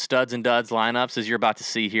have some studs and duds lineups as you're about to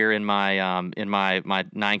see here in my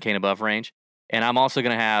 9K and above range. And I'm also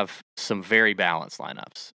going to have some very balanced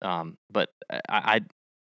lineups. But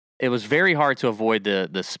it was very hard to avoid the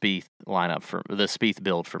Spieth lineup for the Spieth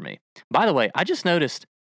build for me. By the way, I just noticed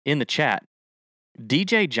in the chat,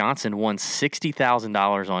 DJ Johnson won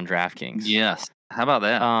 $60,000 on DraftKings. Yes. How about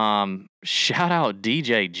that? Shout out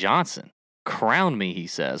DJ Johnson. Crown me, he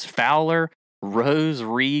says. Fowler, Rose,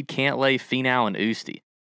 Reed, Cantlay, Finau, and Usti.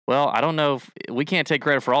 Well, I don't know if we can't take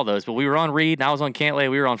credit for all those, but we were on Reed and I was on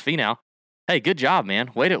Cantlay. We were on Finau. Hey, good job, man.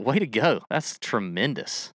 Way to go. That's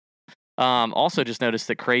tremendous. Also just noticed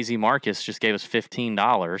that Crazy Marcus just gave us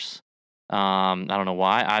 $15. I don't know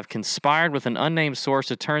why. I've conspired with an unnamed source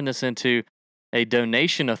to turn this into a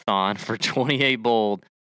donation-a-thon for 28 Bold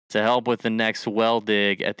to help with the next well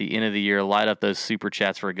dig at the end of the year. Light up those super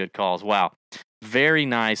chats for a good cause. Wow. Very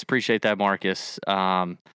nice. Appreciate that, Marcus.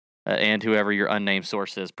 And whoever your unnamed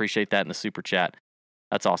source is. Appreciate that in the super chat.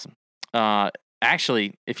 That's awesome.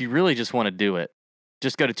 Actually, if you really just want to do it,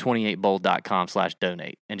 just go to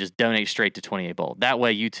 28bold.com/donate and just donate straight to 28Bold. That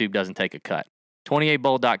way YouTube doesn't take a cut.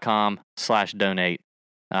 28bold.com/donate.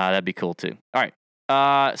 That'd be cool too. All right.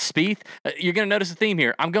 Spieth, you're going to notice a theme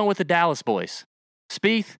here. I'm going with the Dallas boys.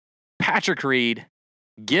 Spieth, Patrick Reed,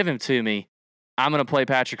 give him to me. I'm going to play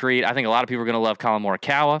Patrick Reed. I think a lot of people are going to love Colin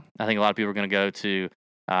Morikawa. I think a lot of people are going to go to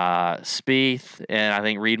Spieth, and I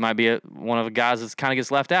think Reed might be one of the guys that kind of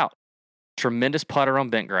gets left out. Tremendous putter on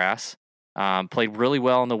bent grass. Played really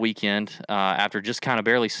well on the weekend after just kind of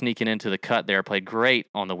barely sneaking into the cut there. Played great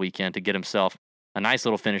on the weekend to get himself a nice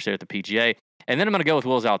little finish there at the PGA. And then I'm going to go with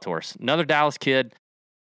Will Zalatoris, another Dallas kid.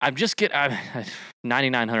 I'm just getting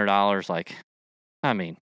 $9,900. Like, I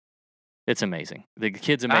mean, it's amazing. The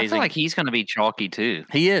kid's amazing. I feel like he's going to be chalky too.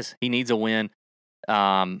 He is. He needs a win.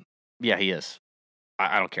 Yeah, he is.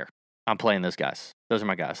 I don't care. I'm playing those guys. Those are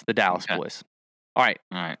my guys. The Dallas boys. All right.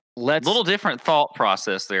 Let's. Little different thought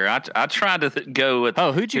process there. I tried to go with.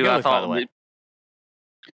 Oh, who'd you go with, by the way?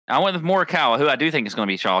 I went with Morikawa, who I do think is going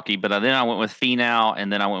to be chalky, but then I went with Finau,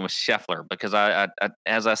 and then I went with Scheffler because I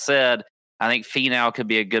as I said, I think Finau could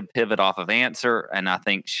be a good pivot off of Answer, and I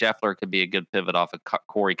think Scheffler could be a good pivot off of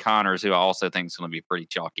Corey Connors, who I also think is going to be pretty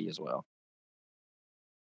chalky as well.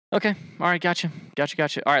 Okay. All right. Gotcha. All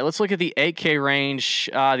right. Let's look at the 8K range.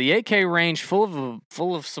 The 8K range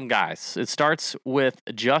full of some guys. It starts with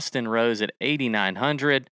Justin Rose at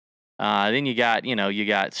 8,900. Then you got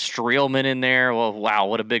Streelman in there. Well, wow,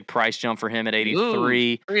 what a big price jump for him at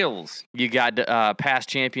 83. Streels. You got past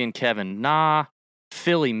champion Kevin Na,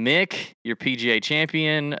 Philly Mick, your PGA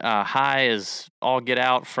champion. High as all get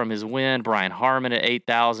out from his win. Brian Harman at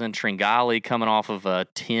 8,000. Tringali coming off of a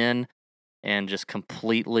 10 and just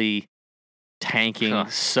completely tanking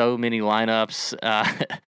so many lineups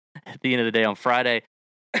at the end of the day on Friday.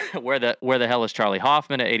 Where the hell is Charlie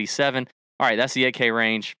Hoffman at 87? All right, that's the 8K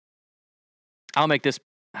range. I'll make this.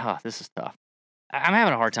 This is tough. I'm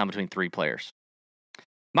having a hard time between three players.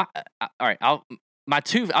 All right. I'll give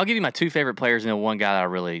you my two favorite players and then one guy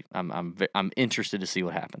that I'm interested to see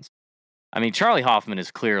what happens. I mean, Charlie Hoffman is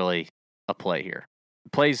clearly a play here.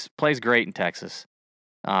 Plays great in Texas.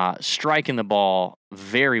 Striking the ball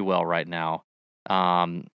very well right now.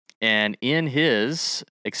 And in his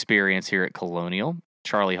experience here at Colonial,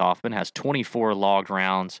 Charlie Hoffman has 24 logged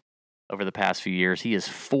rounds over the past few years. He is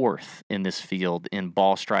fourth in this field in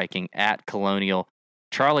ball striking at Colonial.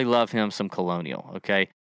 Charlie loved him some Colonial, okay?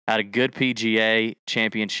 Had a good PGA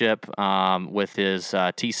championship with his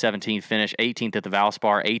T17 finish, 18th at the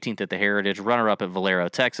Valspar, 18th at the Heritage, runner-up at Valero,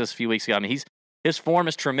 Texas a few weeks ago. I mean, his form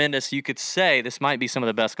is tremendous. You could say this might be some of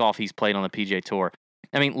the best golf he's played on the PGA Tour.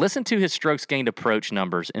 I mean, listen to his strokes gained approach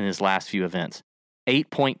numbers in his last few events.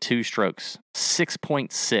 8.2 strokes,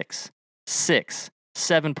 6.6, 6,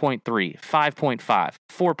 7.3, 5.5,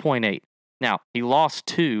 4.8. Now, he lost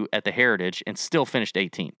 2 at the Heritage and still finished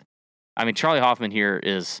 18th. I mean, Charlie Hoffman here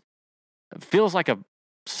feels like a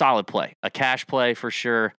solid play, a cash play for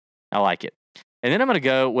sure. I like it. And then I'm going to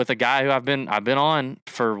go with a guy who I've been on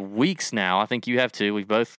for weeks now. I think you have too. We've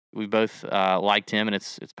both liked him, and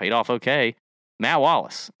it's paid off okay. Matt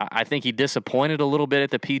Wallace. I think he disappointed a little bit at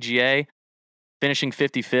the PGA, finishing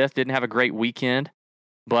 55th. Didn't have a great weekend,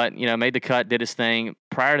 but made the cut, did his thing.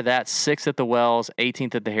 Prior to that, 6th at the Wells,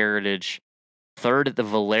 18th at the Heritage, 3rd at the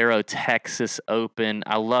Valero Texas Open.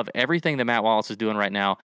 I love everything that Matt Wallace is doing right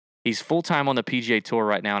now. He's full-time on the PGA Tour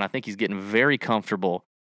right now, and I think he's getting very comfortable.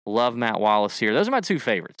 Love Matt Wallace here. Those are my two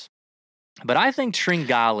favorites. But I think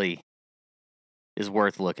Tringali is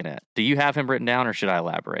worth looking at. Do you have him written down, or should I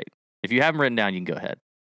elaborate? If you have him written down, you can go ahead.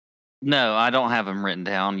 No, I don't have him written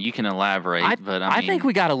down. You can elaborate, I think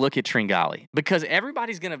we got to look at Tringali because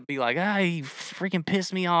everybody's going to be like, he freaking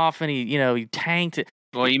pissed me off, and he tanked it.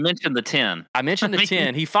 Well, you mentioned the 10. I mentioned the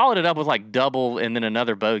 10. He followed it up with like double and then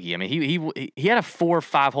another bogey. I mean, he had a 4 or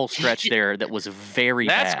 5 hole stretch there that was very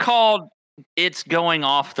bad. That's called it's going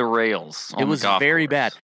off the rails. It was very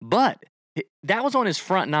bad. But that was on his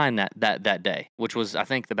front 9 that day, which was, I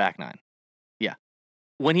think, the back 9. Yeah.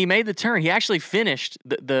 When he made the turn, he actually finished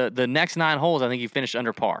the next 9 holes. I think he finished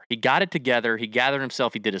under par. He got it together. He gathered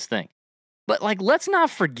himself. He did his thing. But like, let's not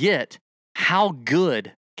forget how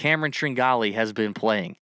good Cameron Tringali has been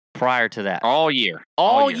playing prior to that. All year.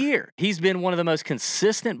 All year. He's been one of the most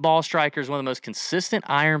consistent ball strikers, one of the most consistent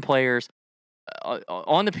iron players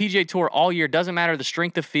on the PGA Tour all year. Doesn't matter the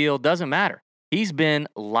strength of field, doesn't matter. He's been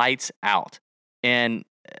lights out. And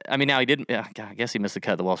I mean, now he didn't. I guess he missed the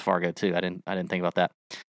cut at the Wells Fargo too. I didn't think about that.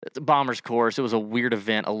 It's a Bombers course. It was a weird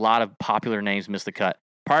event. A lot of popular names missed the cut.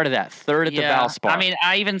 Part of that, third at the Valspar. I mean,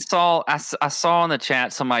 I even saw. I saw in the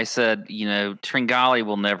chat somebody said, Tringali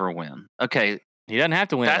will never win. Okay, he doesn't have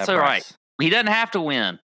to win. That's all right. He doesn't have to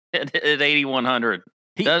win at 8,100.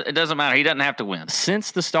 It doesn't matter. He doesn't have to win.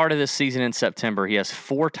 Since the start of this season in September, he has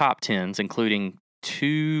 4 top 10s, including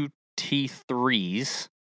 2 T3s.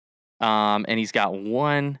 And he's got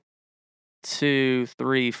 1, 2,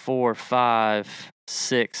 3, 4, 5,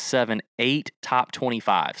 6, 7, 8 top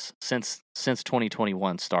 25s since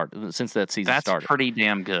 2021 started. Since that season started. That's pretty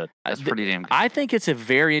damn good. I think it's a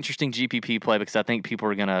very interesting GPP play because I think people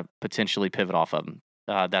are going to potentially pivot off of him.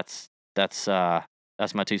 That's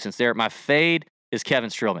my 2 cents there. My fade is Kevin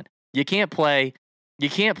Streelman. You can't play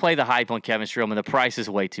the hype on Kevin Streelman. The price is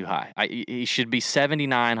way too high. He should be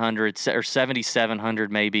 7,900 or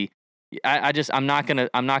 7,700 maybe. I'm not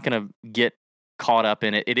gonna get caught up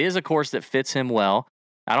in it. It is a course that fits him well.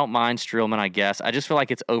 I don't mind Streelman, I guess. I just feel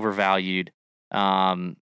like it's overvalued.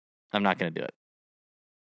 I'm not gonna do it.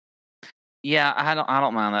 Yeah, I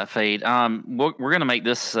don't mind that fade. We're gonna make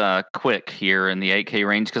this quick here in the 8K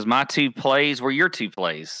range because my 2 plays were your 2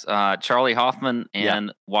 plays, Charlie Hoffman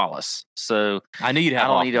and Wallace. So I knew you'd have.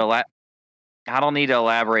 I don't need to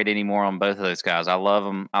elaborate anymore on both of those guys. I love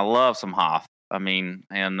them. I love some Hoff. I mean,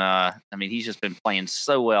 he's just been playing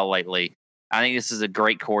so well lately. I think this is a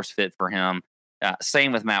great course fit for him.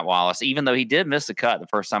 Same with Matt Wallace, even though he did miss the cut the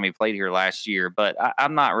first time he played here last year. But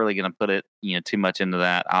I'm not really going to put it, too much into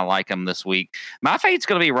that. I like him this week. My fade's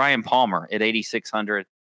going to be Ryan Palmer at 8,600.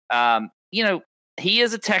 He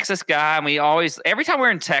is a Texas guy, and every time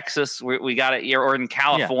we're in Texas, we got it, or in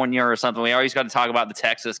California or something, we always got to talk about the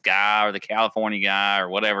Texas guy or the California guy or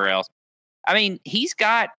whatever else. I mean, he's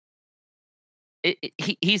got.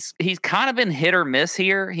 He's kind of been hit or miss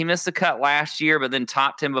here. He missed the cut last year, but then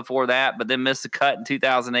topped him before that, but then missed the cut in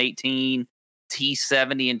 2018,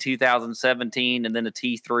 T70 in 2017, and then a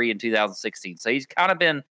T3 in 2016. So he's kind of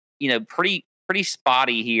been, pretty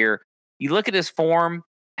spotty here. You look at his form,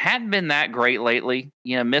 hadn't been that great lately.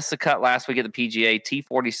 Missed the cut last week at the PGA,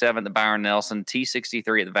 T47 at the Byron Nelson,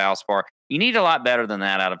 T63 at the Valspar. You need a lot better than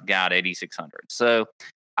that out of a guy at 8,600. So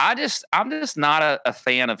I'm just not a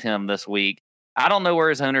fan of him this week. I don't know where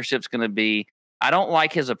his ownership's going to be. I don't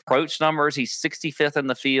like his approach numbers. He's 65th in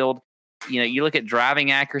the field. You look at driving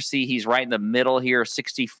accuracy, he's right in the middle here,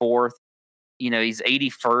 64th. He's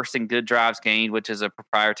 81st in good drives gained, which is a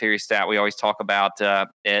proprietary stat we always talk about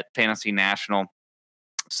at Fantasy National.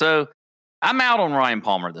 So I'm out on Ryan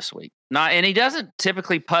Palmer this week. And he doesn't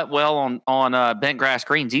typically putt well on bent grass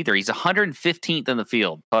greens either. He's 115th in the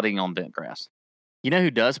field putting on bent grass. You know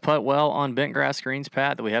who does putt well on bent grass greens,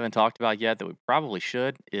 Pat, that we haven't talked about yet that we probably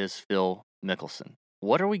should, is Phil Mickelson.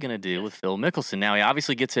 What are we going to do with Phil Mickelson? Now, he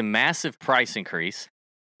obviously gets a massive price increase,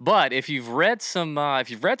 but if you've read some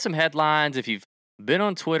headlines, if you've been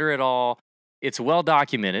on Twitter at all, it's well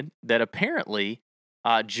documented that apparently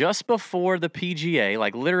just before the PGA,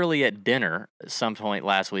 like literally at dinner at some point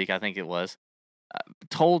last week, I think it was,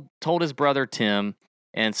 told his brother Tim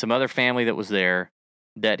and some other family that was there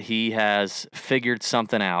that he has figured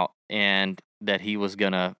something out and that he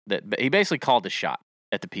basically called the shot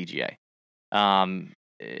at the PGA.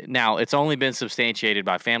 Now, it's only been substantiated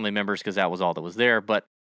by family members because that was all that was there, but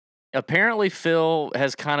apparently Phil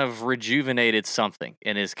has kind of rejuvenated something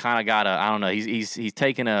and has kind of got I don't know, he's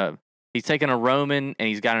taken a Roman and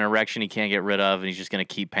he's got an erection he can't get rid of and he's just going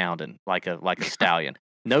to keep pounding like a stallion.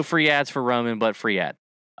 No free ads for Roman, but free ad.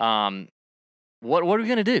 What are we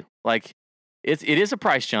going to do? Like, it is a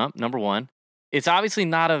price jump, number one. It's obviously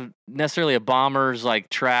not necessarily a bomber's like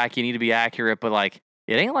track. You need to be accurate, but like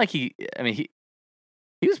it ain't like he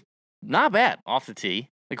was not bad off the tee.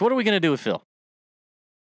 Like, what are we gonna do with Phil?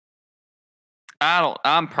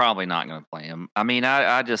 I'm probably not gonna play him. I mean,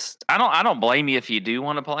 I don't blame you if you do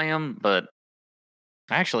want to play him, but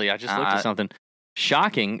actually I just looked at something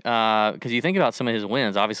shocking, because you think about some of his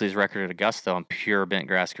wins, obviously his record at Augusta on pure bent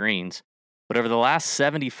grass greens. But over the last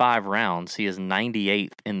 75 rounds, he is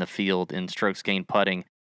 98th in the field in strokes gained putting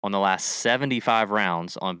on the last 75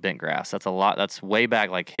 rounds on bent grass. That's a lot. That's way back,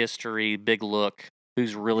 like history, big look.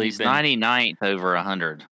 He's 99th over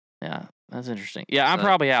 100. Yeah, that's interesting. Yeah, I'm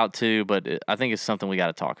probably out too, but I think it's something we got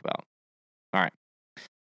to talk about. All right.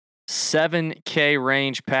 7K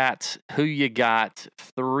range, Pat. Who you got?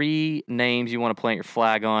 3 names you want to plant your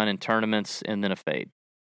flag on in tournaments, and then a fade.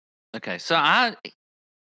 Okay, so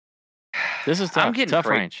This is tough. I'm getting tough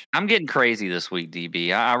range. I'm getting crazy this week,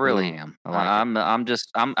 DB. I really am. I like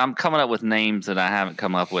I'm coming up with names that I haven't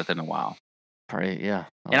come up with in a while. Right, yeah.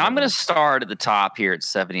 And I'm going to start at the top here at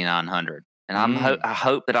 7,900. And I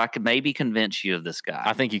hope that I could maybe convince you of this guy.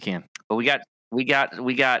 I think you can. But we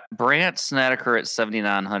got Brant Snedeker at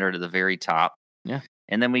 7,900 at the very top. Yeah.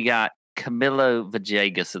 And then we got Camilo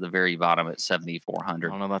Villegas at the very bottom at 7,400.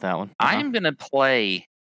 I don't know about that one. I am going to play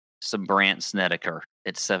some Brant Snedeker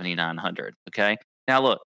at 7,900. Okay. Now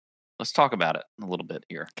look, let's talk about it a little bit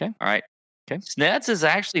here. Okay. All right. Okay. Sneds has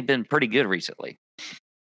actually been pretty good recently.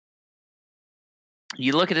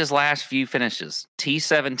 You look at his last few finishes: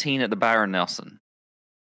 T17 at the Byron Nelson,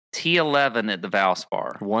 T11 at the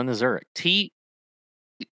Valspar. Won the Zurich.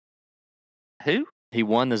 Who? He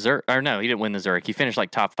won the Zurich. Or no, he didn't win the Zurich. He finished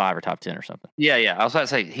like top 5 or top 10 or something. Yeah. I was about to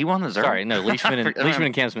say he won the Zurich. Sorry, no, Leishman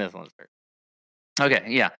and Cam Smith won the Zurich.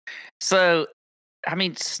 Okay, yeah. So, I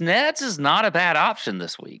mean, Sneds is not a bad option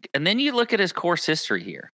this week. And then you look at his course history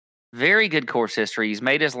here. Very good course history. He's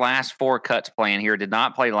made his last 4 cuts playing here. Did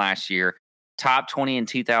not play last year. Top 20 in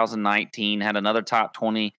 2019. Had another top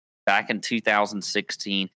 20 back in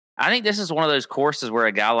 2016. I think this is one of those courses where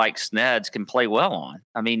a guy like Sneds can play well on.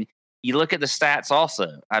 I mean, you look at the stats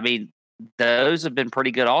also. I mean, those have been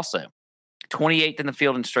pretty good also. 28th in the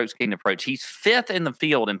field in strokes gained approach. He's 5th in the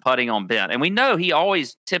field in putting on bent. And we know he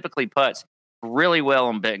always typically putts really well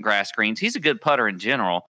on bent grass greens. He's a good putter in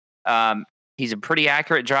general. He's a pretty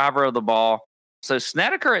accurate driver of the ball. So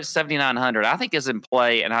Snedeker at 7,900, I think is in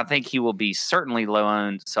play, and I think he will be certainly low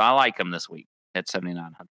owned. So I like him this week at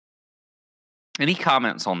 7,900. Any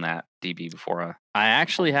comments on that, DB? Before I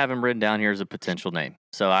actually have him written down here as a potential name,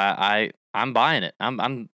 so I'm buying it.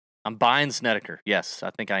 I'm buying Snedeker. Yes, I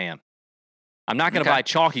think I am. I'm not going to buy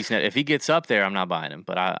Chalky Sned. If he gets up there, I'm not buying him.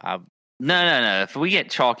 But no. If we get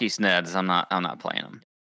Chalky Sneds, I'm not playing him.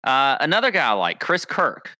 Another guy I like, Chris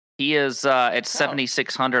Kirk. He is at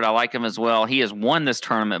 7,600. I like him as well. He has won this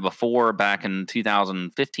tournament before, back in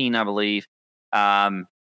 2015, I believe.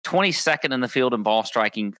 22nd in the field in ball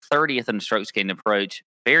striking, 30th in strokes gained approach.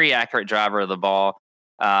 Very accurate driver of the ball.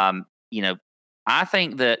 I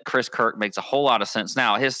think that Chris Kirk makes a whole lot of sense.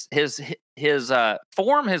 Now, his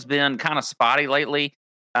form has been kind of spotty lately.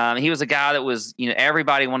 He was a guy that was,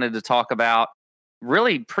 everybody wanted to talk about,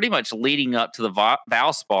 really pretty much leading up to the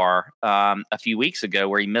Valspar a few weeks ago,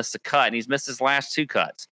 where he missed the cut, and he's missed his last 2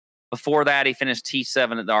 cuts. Before that, he finished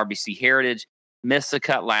T7 at the RBC Heritage, missed the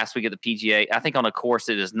cut last week at the PGA. I think on a course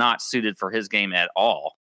that is not suited for his game at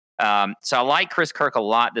all. So I like Chris Kirk a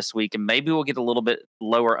lot this week, and maybe we'll get a little bit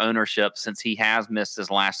lower ownership since he has missed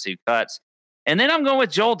his last 2 cuts. And then I'm going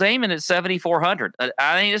with Joel Damon at 7,400.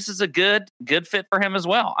 I think this is a good fit for him as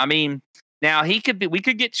well. I mean, now we could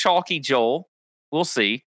get Chalky Joel. We'll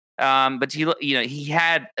see. But he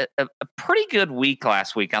had a pretty good week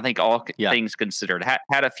last week. I think all things considered,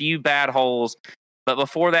 had a few bad holes, but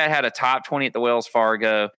before that had a top 20 at the Wells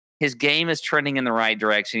Fargo. His game is trending in the right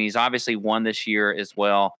direction. He's obviously won this year as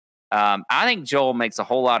well. I think Joel makes a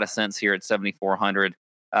whole lot of sense here at 7,400.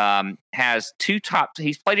 Has 2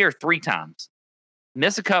 he's played here 3 times.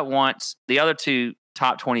 Missed a cut once. The other 2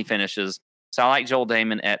 top 20 finishes. So I like Joel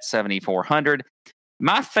Damon at 7,400.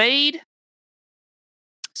 My fade,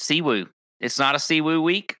 Siwoo. It's not a Siwoo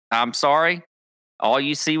week. I'm sorry. All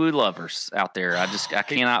you Siwoo lovers out there. I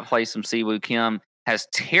cannot play some Siwoo. Kim has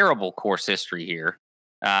terrible course history here.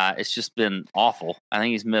 It's just been awful. I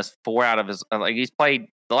think he's missed 4 out of his, he's played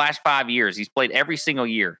the last 5 years. He's played every single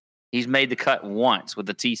year. He's made the cut once with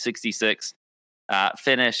the T66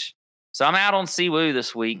 finish. So I'm out on Siwoo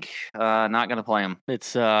this week. Not going to play him.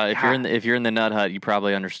 It's if you're in the Nut Hut, you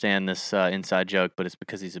probably understand this inside joke, but it's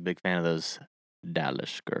because he's a big fan of those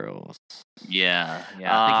Dallas girls. Yeah. I think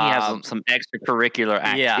he has some extracurricular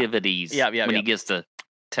activities when he gets to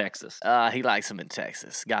Texas. He likes them in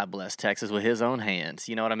Texas. God bless Texas with his own hands.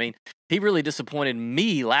 You know what I mean? He really disappointed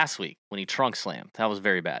me last week when he trunk slammed. That was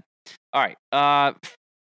very bad. All right.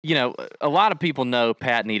 A lot of people know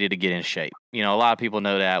Pat needed to get in shape. A lot of people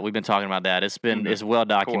know that. We've been talking about that. It's well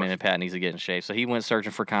documented Pat needs to get in shape. So he went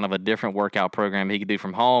searching for kind of a different workout program he could do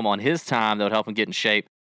from home on his time that would help him get in shape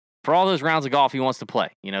for all those rounds of golf he wants to play,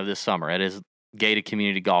 this summer at his gated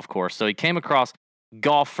community golf course. So he came across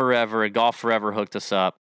Golf Forever, and Golf Forever hooked us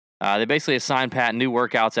up. They basically assign Pat new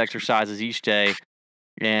workouts, exercises each day,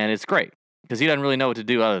 and it's great because he doesn't really know what to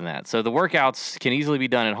do other than that. So the workouts can easily be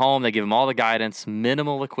done at home. They give him all the guidance,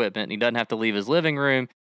 minimal equipment. He doesn't have to leave his living room,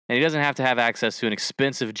 and he doesn't have to have access to an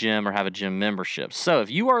expensive gym or have a gym membership. So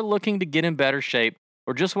if you are looking to get in better shape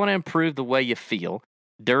or just want to improve the way you feel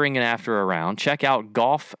during and after a round, check out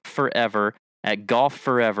Golf Forever at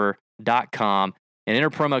golfforever.com and enter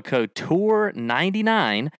promo code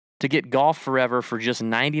TOUR99 to get Golf Forever for just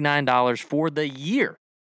 $99 for the year.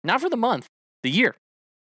 Not for the month, the year,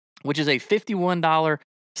 which is a $51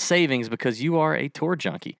 savings because you are a tour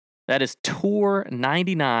junkie. That is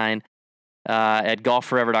TOUR99 at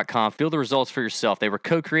golfforever.com. Feel the results for yourself. They were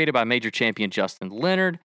co-created by major champion Justin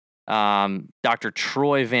Leonard, Dr.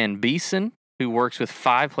 Troy Van Beesen, who works with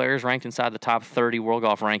 5 players ranked inside the top 30 world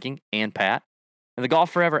golf ranking, and Pat. And the Golf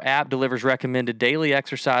Forever app delivers recommended daily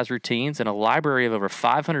exercise routines and a library of over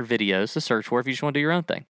 500 videos to search for if you just want to do your own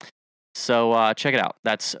thing. So check it out.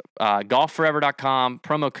 That's golfforever.com,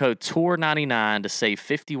 promo code TOUR99 to save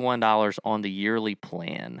 $51 on the yearly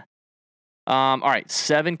plan. All right,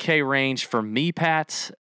 7K range for me,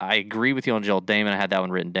 Pat. I agree with you on Joel Damon. I had that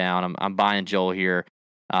one written down. I'm buying Joel here.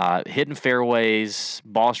 Hitting fairways,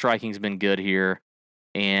 ball striking's been good here.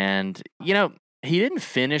 And, you know, he didn't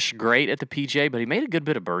finish great at the PGA, but he made a good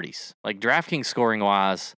bit of birdies. Like DraftKings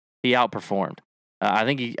scoring-wise, he outperformed. I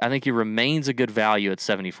think he remains a good value at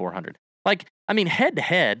 7,400. Like, I mean, head to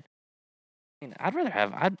head, I'd rather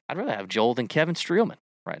have Joel than Kevin Streelman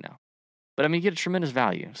right now. But I mean, you get a tremendous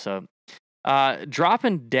value. So,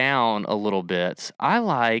 dropping down a little bit, I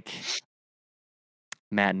like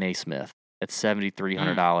Matt Naismith at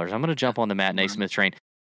 $7,300. I'm going to jump on the Matt Naismith train.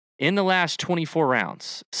 In the last 24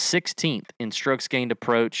 rounds, 16th in strokes gained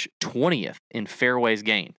approach, 20th in fairways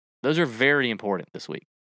gained. Those are very important this week.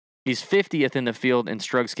 He's 50th in the field in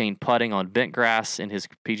strokes gained putting on bent grass in his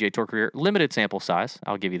PGA Tour career. Limited sample size,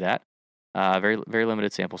 I'll give you that. Very, very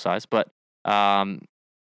limited sample size. But,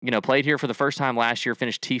 you know, played here for the first time last year,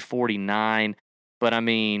 finished T49. But, I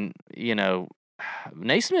mean, you know,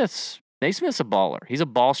 Naismith's a baller. He's a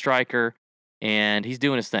ball striker, and he's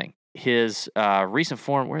doing his thing. His recent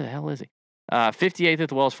form, where the hell is he? 58th at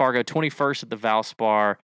the Wells Fargo, 21st at the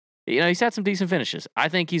Valspar. You know, he's had some decent finishes. I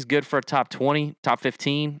think he's good for a top 20, top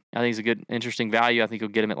 15. I think he's a good, interesting value. I think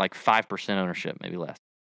you'll get him at like 5% ownership, maybe less.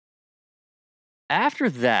 After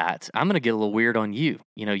that, I'm going to get a little weird on you.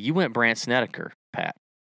 You know, you went Brandt Snedeker, Pat.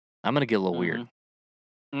 I'm going to get a little weird.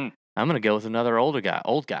 I'm going to go with another old guy.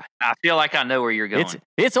 I feel like I know where you're going.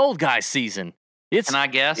 It's old guy season. Can I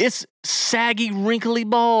guess? It's saggy, wrinkly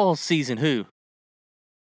ball season. Who?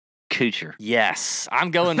 Kuchar. Yes.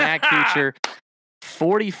 I'm going Matt Kuchar.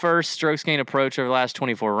 41st strokes gained approach over the last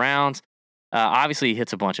 24 rounds. Obviously, he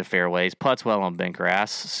hits a bunch of fairways, putts well on bent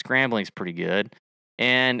grass, scrambling's pretty good.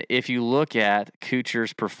 And if you look at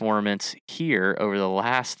Kuchar's performance here over the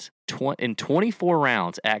last 24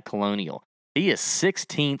 rounds at Colonial, he is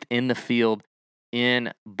 16th in the field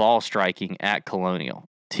in ball striking at Colonial.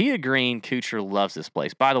 Tia Green, Kuchar loves this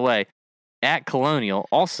place. By the way, at Colonial,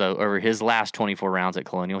 also over his last 24 rounds at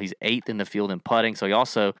Colonial, he's 8th in the field in putting, so he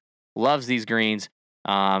also loves these greens.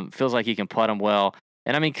 Feels like he can putt them well.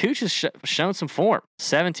 And, I mean, Kuch has shown some form.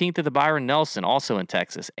 17th at the Byron Nelson, also in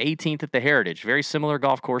Texas. 18th at the Heritage. Very similar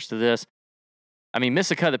golf course to this. I mean, missed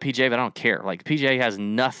a cut at the PGA, but I don't care. Like, the PGA has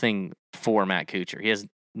nothing for Matt Kuchar. It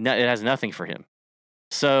has nothing for him.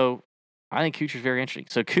 So, I think Kuchar's very interesting.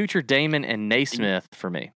 So, Kuchar, Damon, and Naismith for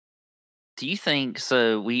me. Do you think,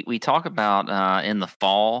 so we talk about in the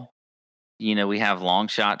fall, you know, we have long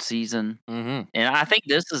shot season, and I think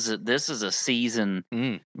this is a season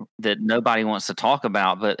that nobody wants to talk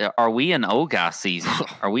about. But are we in old guy season?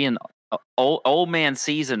 Are we in old man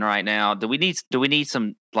season right now? Do we need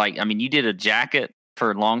some, like? I mean, you did a jacket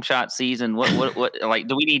for long shot season. What like?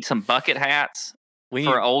 Do we need some bucket hats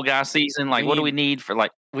for old guy season? Like, what do we need for like?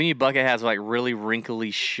 We need bucket hats with like really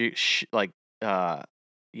wrinkly, shrivelly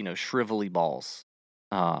balls.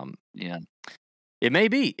 Yeah. It may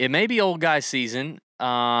be old guy season.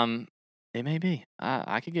 It may be.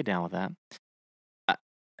 I could get down with that.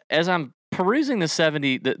 As I'm perusing the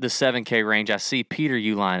 7K range, I see Peter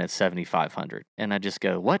Uihlein at 7,500, and I just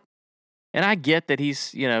go, what? And I get that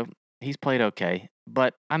he's played okay,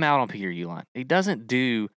 but I'm out on Peter Uihlein.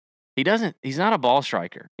 He's not a ball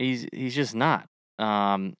striker. He's just not.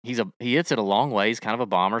 He hits it a long way. He's kind of a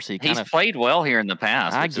bomber, so he's played well here in the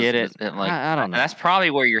past. I get it. I don't know. That's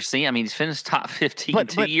probably where you're seeing. I mean, he's finished top 15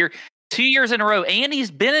 2 years in a row, and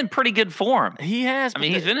he's been in pretty good form. He has. I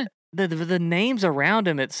mean, he's been the names around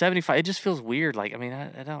him at 75. It just feels weird. Like, I mean,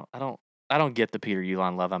 I don't get the Peter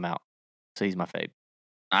Uihlein love. I'm out. So he's my fave.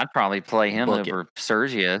 I'd probably play him over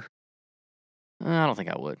Sergio. I don't think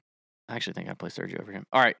I would. I actually think I'd play Sergio over him.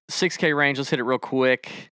 All right, 6K range. Let's hit it real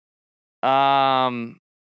quick. All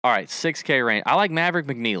right, 6K range. I like Maverick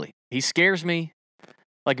McNeely. He scares me.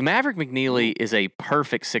 Like Maverick McNeely is a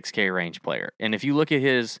perfect 6K range player, and if you look at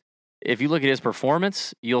his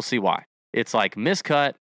performance, you'll see why. It's like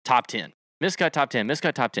miscut top 10, miscut top 10,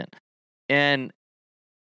 miscut top 10, and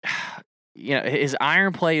his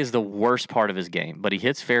iron play is the worst part of his game, but he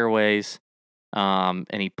hits fairways, and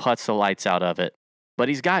he putts the lights out of it. But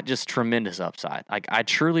he's got just tremendous upside. Like I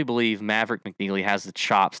truly believe Maverick McNeely has the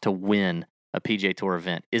chops to win a PGA Tour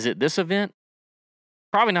event. Is it this event?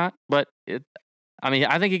 Probably not, but I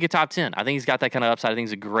think he could top 10. I think he's got that kind of upside. I think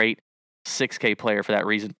he's a great 6K player for that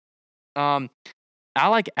reason. I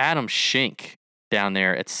like Adam Schenk down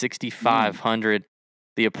there at 6,500.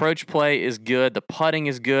 The approach play is good. The putting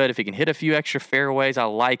is good. If he can hit a few extra fairways, I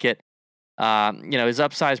like it. His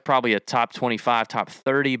upside is probably a top 25, top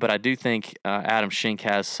 30, but I do think Adam Schenk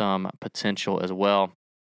has some potential as well.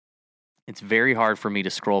 It's very hard for me to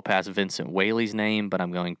scroll past Vincent Whaley's name, but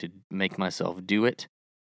I'm going to make myself do it.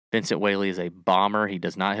 Vincent Whaley is a bomber. He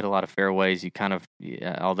does not hit a lot of fairways.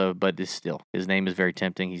 But his name is very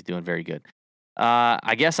tempting. He's doing very good.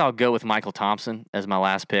 I guess I'll go with Michael Thompson as my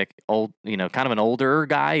last pick. Old, kind of an older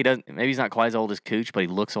guy. Maybe he's not quite as old as Cooch, but he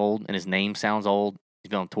looks old and his name sounds old. He's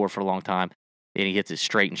been on tour for a long time and he hits it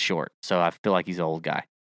straight and short. So I feel like he's an old guy.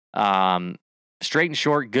 Straight and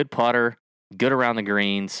short, good putter, good around the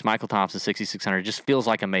greens. Michael Thompson, 6,600, just feels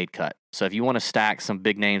like a made cut. So if you want to stack some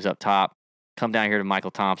big names up top, come down here to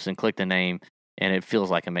Michael Thompson, click the name, and it feels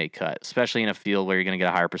like a made cut, especially in a field where you're going to get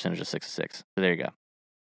a higher percentage of 6-6. So there you go.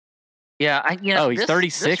 Yeah, he's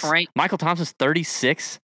 36. Michael Thompson's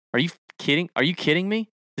 36. Are you kidding? Are you kidding me?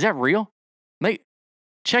 Is that real?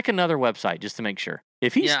 Check another website just to make sure.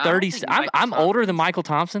 If he's 30, I'm older than Michael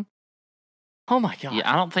Thompson. Oh my god.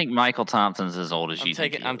 Yeah, I don't think Michael Thompson's as old as you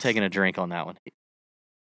think. I'm taking a drink on that one.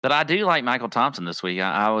 But I do like Michael Thompson this week.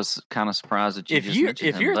 I was kind of surprised that you just mentioned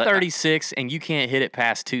him. If you're 36 and you can't hit it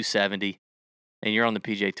past 270, and you're on the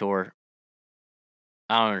PGA Tour,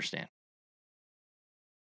 I don't understand.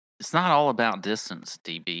 It's not all about distance,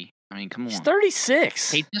 DB. I mean, come on. He's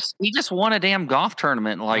 36. He just won a damn golf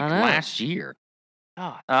tournament last year.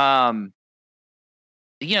 God.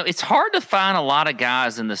 It's hard to find a lot of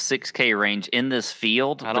guys in the 6K range in this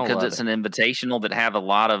field because it's an invitational that have a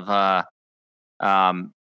lot of.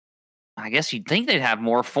 I guess you'd think they'd have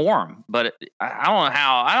more form, but I don't know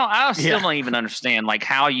how. I still don't even understand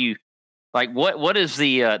how you what is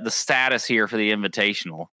the status here for the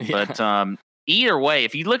invitational. Yeah. But either way,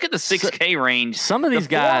 if you look at the 6K range, some of these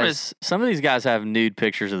guys have nude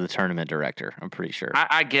pictures of the tournament director. I'm pretty sure.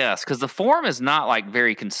 I guess because the form is not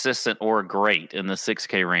very consistent or great in the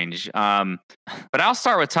 6K range. But I'll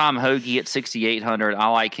start with Tom Hoge at 6,800. I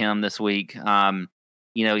like him this week.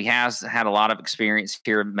 He has had a lot of experience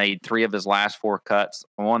here. Made 3 of his last 4 cuts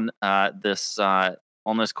on this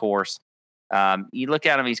course. You look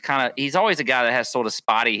at him; he's always a guy that has sort of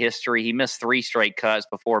spotty history. He missed 3 straight cuts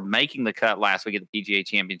before making the cut last week at the PGA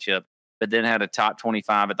Championship, but then had a top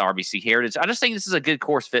 25 at the RBC Heritage. I just think this is a good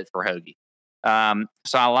course fit for Hoge.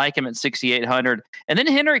 So I like him at 6,800, and then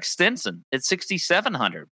Henrik Stenson at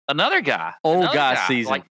 6,700. Another guy, old guy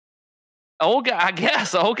season. Old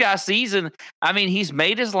guy season. I mean, he's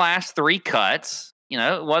made his last 3 cuts.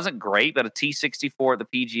 It wasn't great, but a T64 at the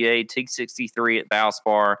PGA, T63 at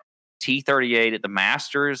Valspar, T38 at the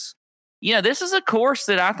Masters. This is a course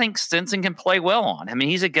that I think Stenson can play well on. I mean,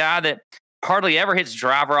 he's a guy that hardly ever hits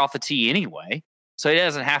driver off the tee anyway, so he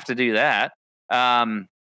doesn't have to do that. I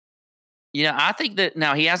think that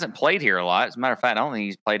now he hasn't played here a lot. As a matter of fact, I don't think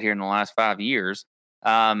he's played here in the last 5 years.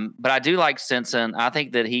 But I do like Stenson. I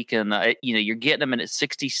think that he can, you're getting him in at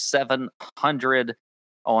 6,700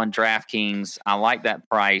 on DraftKings. I like that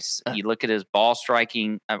price. You look at his ball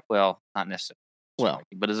striking, not necessarily.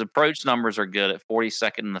 But his approach numbers are good at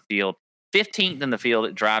 42nd in the field, 15th in the field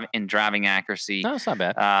at driving accuracy. No, it's not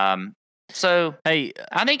bad. So hey,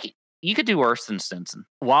 I think you could do worse than Stenson.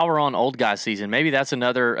 While we're on old guy season, maybe that's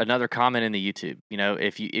another comment in the YouTube.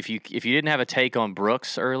 If you didn't have a take on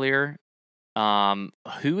Brooks earlier,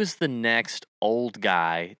 who is the next old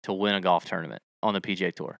guy to win a golf tournament on the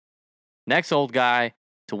PGA Tour? Next old guy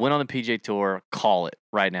to win on the PGA Tour, call it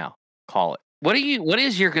right now. Call it. What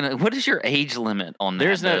is your age limit on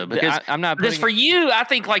that? I'm not because for you, I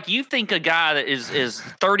think you think a guy that is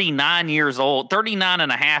 39 years old, 39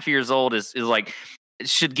 and a half years old is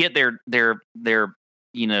should get their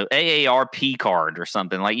AARP card or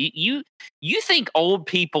something. You think old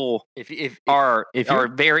people are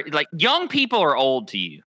very young people are old to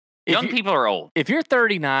you. Young people are old. If you're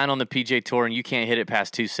 39 on the PGA Tour and you can't hit it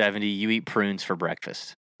past 270, you eat prunes for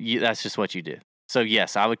breakfast. That's just what you do. So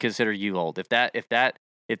yes, I would consider you old. If that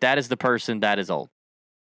is the person, that is old.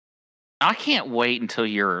 I can't wait until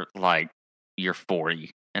you're you're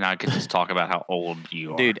 40, and I could just talk about how old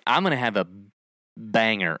you are. Dude, I'm going to have a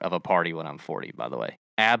banger of a party when I'm 40, by the way.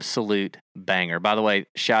 Absolute banger. By the way,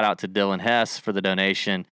 shout out to Dylan Hess for the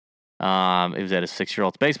donation. It was at a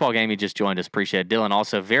 6-year-old's baseball game. He just joined us. Appreciate it. Dylan,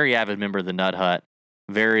 also very avid member of the Nut Hut.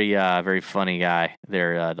 Very, very funny guy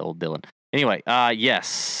there, the old Dylan. Anyway,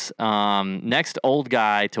 yes. Next old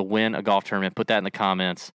guy to win a golf tournament, put that in the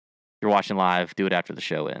comments. If you're watching live, do it after the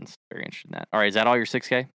show ends. Very interested in that. All right, is that all your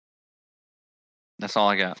 6K? That's all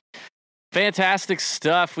I got. Fantastic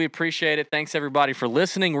stuff. We appreciate it. Thanks, everybody, for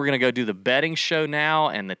listening. We're going to go do the betting show now,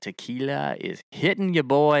 and the tequila is hitting you,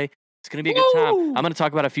 boy. It's going to be a good time. I'm going to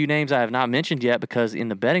talk about a few names I have not mentioned yet because in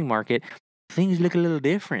the betting market, things look a little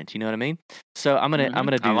different. You know what I mean? So I'm going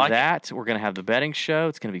to do that. We're going to have the betting show.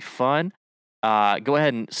 It's going to be fun. Go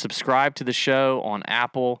ahead and subscribe to the show on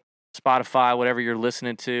Apple, Spotify, whatever you're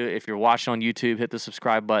listening to. If you're watching on YouTube, hit the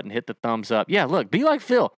subscribe button, hit the thumbs up. Yeah, look, be like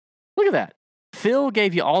Phil. Look at that. Phil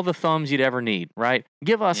gave you all the thumbs you'd ever need, right?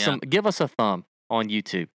 Give us a thumb on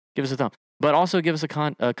YouTube. Give us a thumb. But also give us a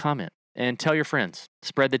comment and tell your friends.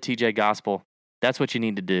 Spread the TJ gospel. That's what you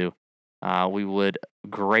need to do. We would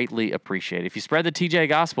greatly appreciate it. If you spread the TJ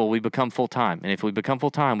gospel, we become full-time. And if we become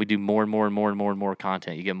full-time, we do more and more and more and more and more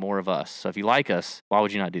content. You get more of us. So if you like us, why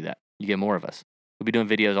would you not do that? You get more of us. We'll be doing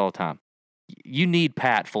videos all the time. You need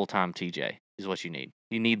Pat full-time TJ is what you need.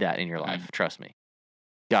 You need that in your life. Trust me.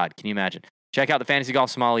 God, can you imagine? Check out the Fantasy Golf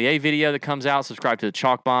Sommelier video that comes out. Subscribe to the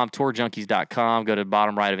Chalk Bomb, tourjunkies.com. Go to the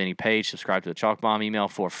bottom right of any page. Subscribe to the Chalk Bomb email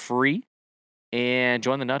for free. And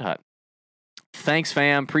join the Nut Hut. Thanks,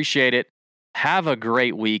 fam. Appreciate it. Have a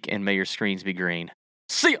great week, and may your screens be green.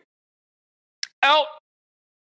 See ya. Out.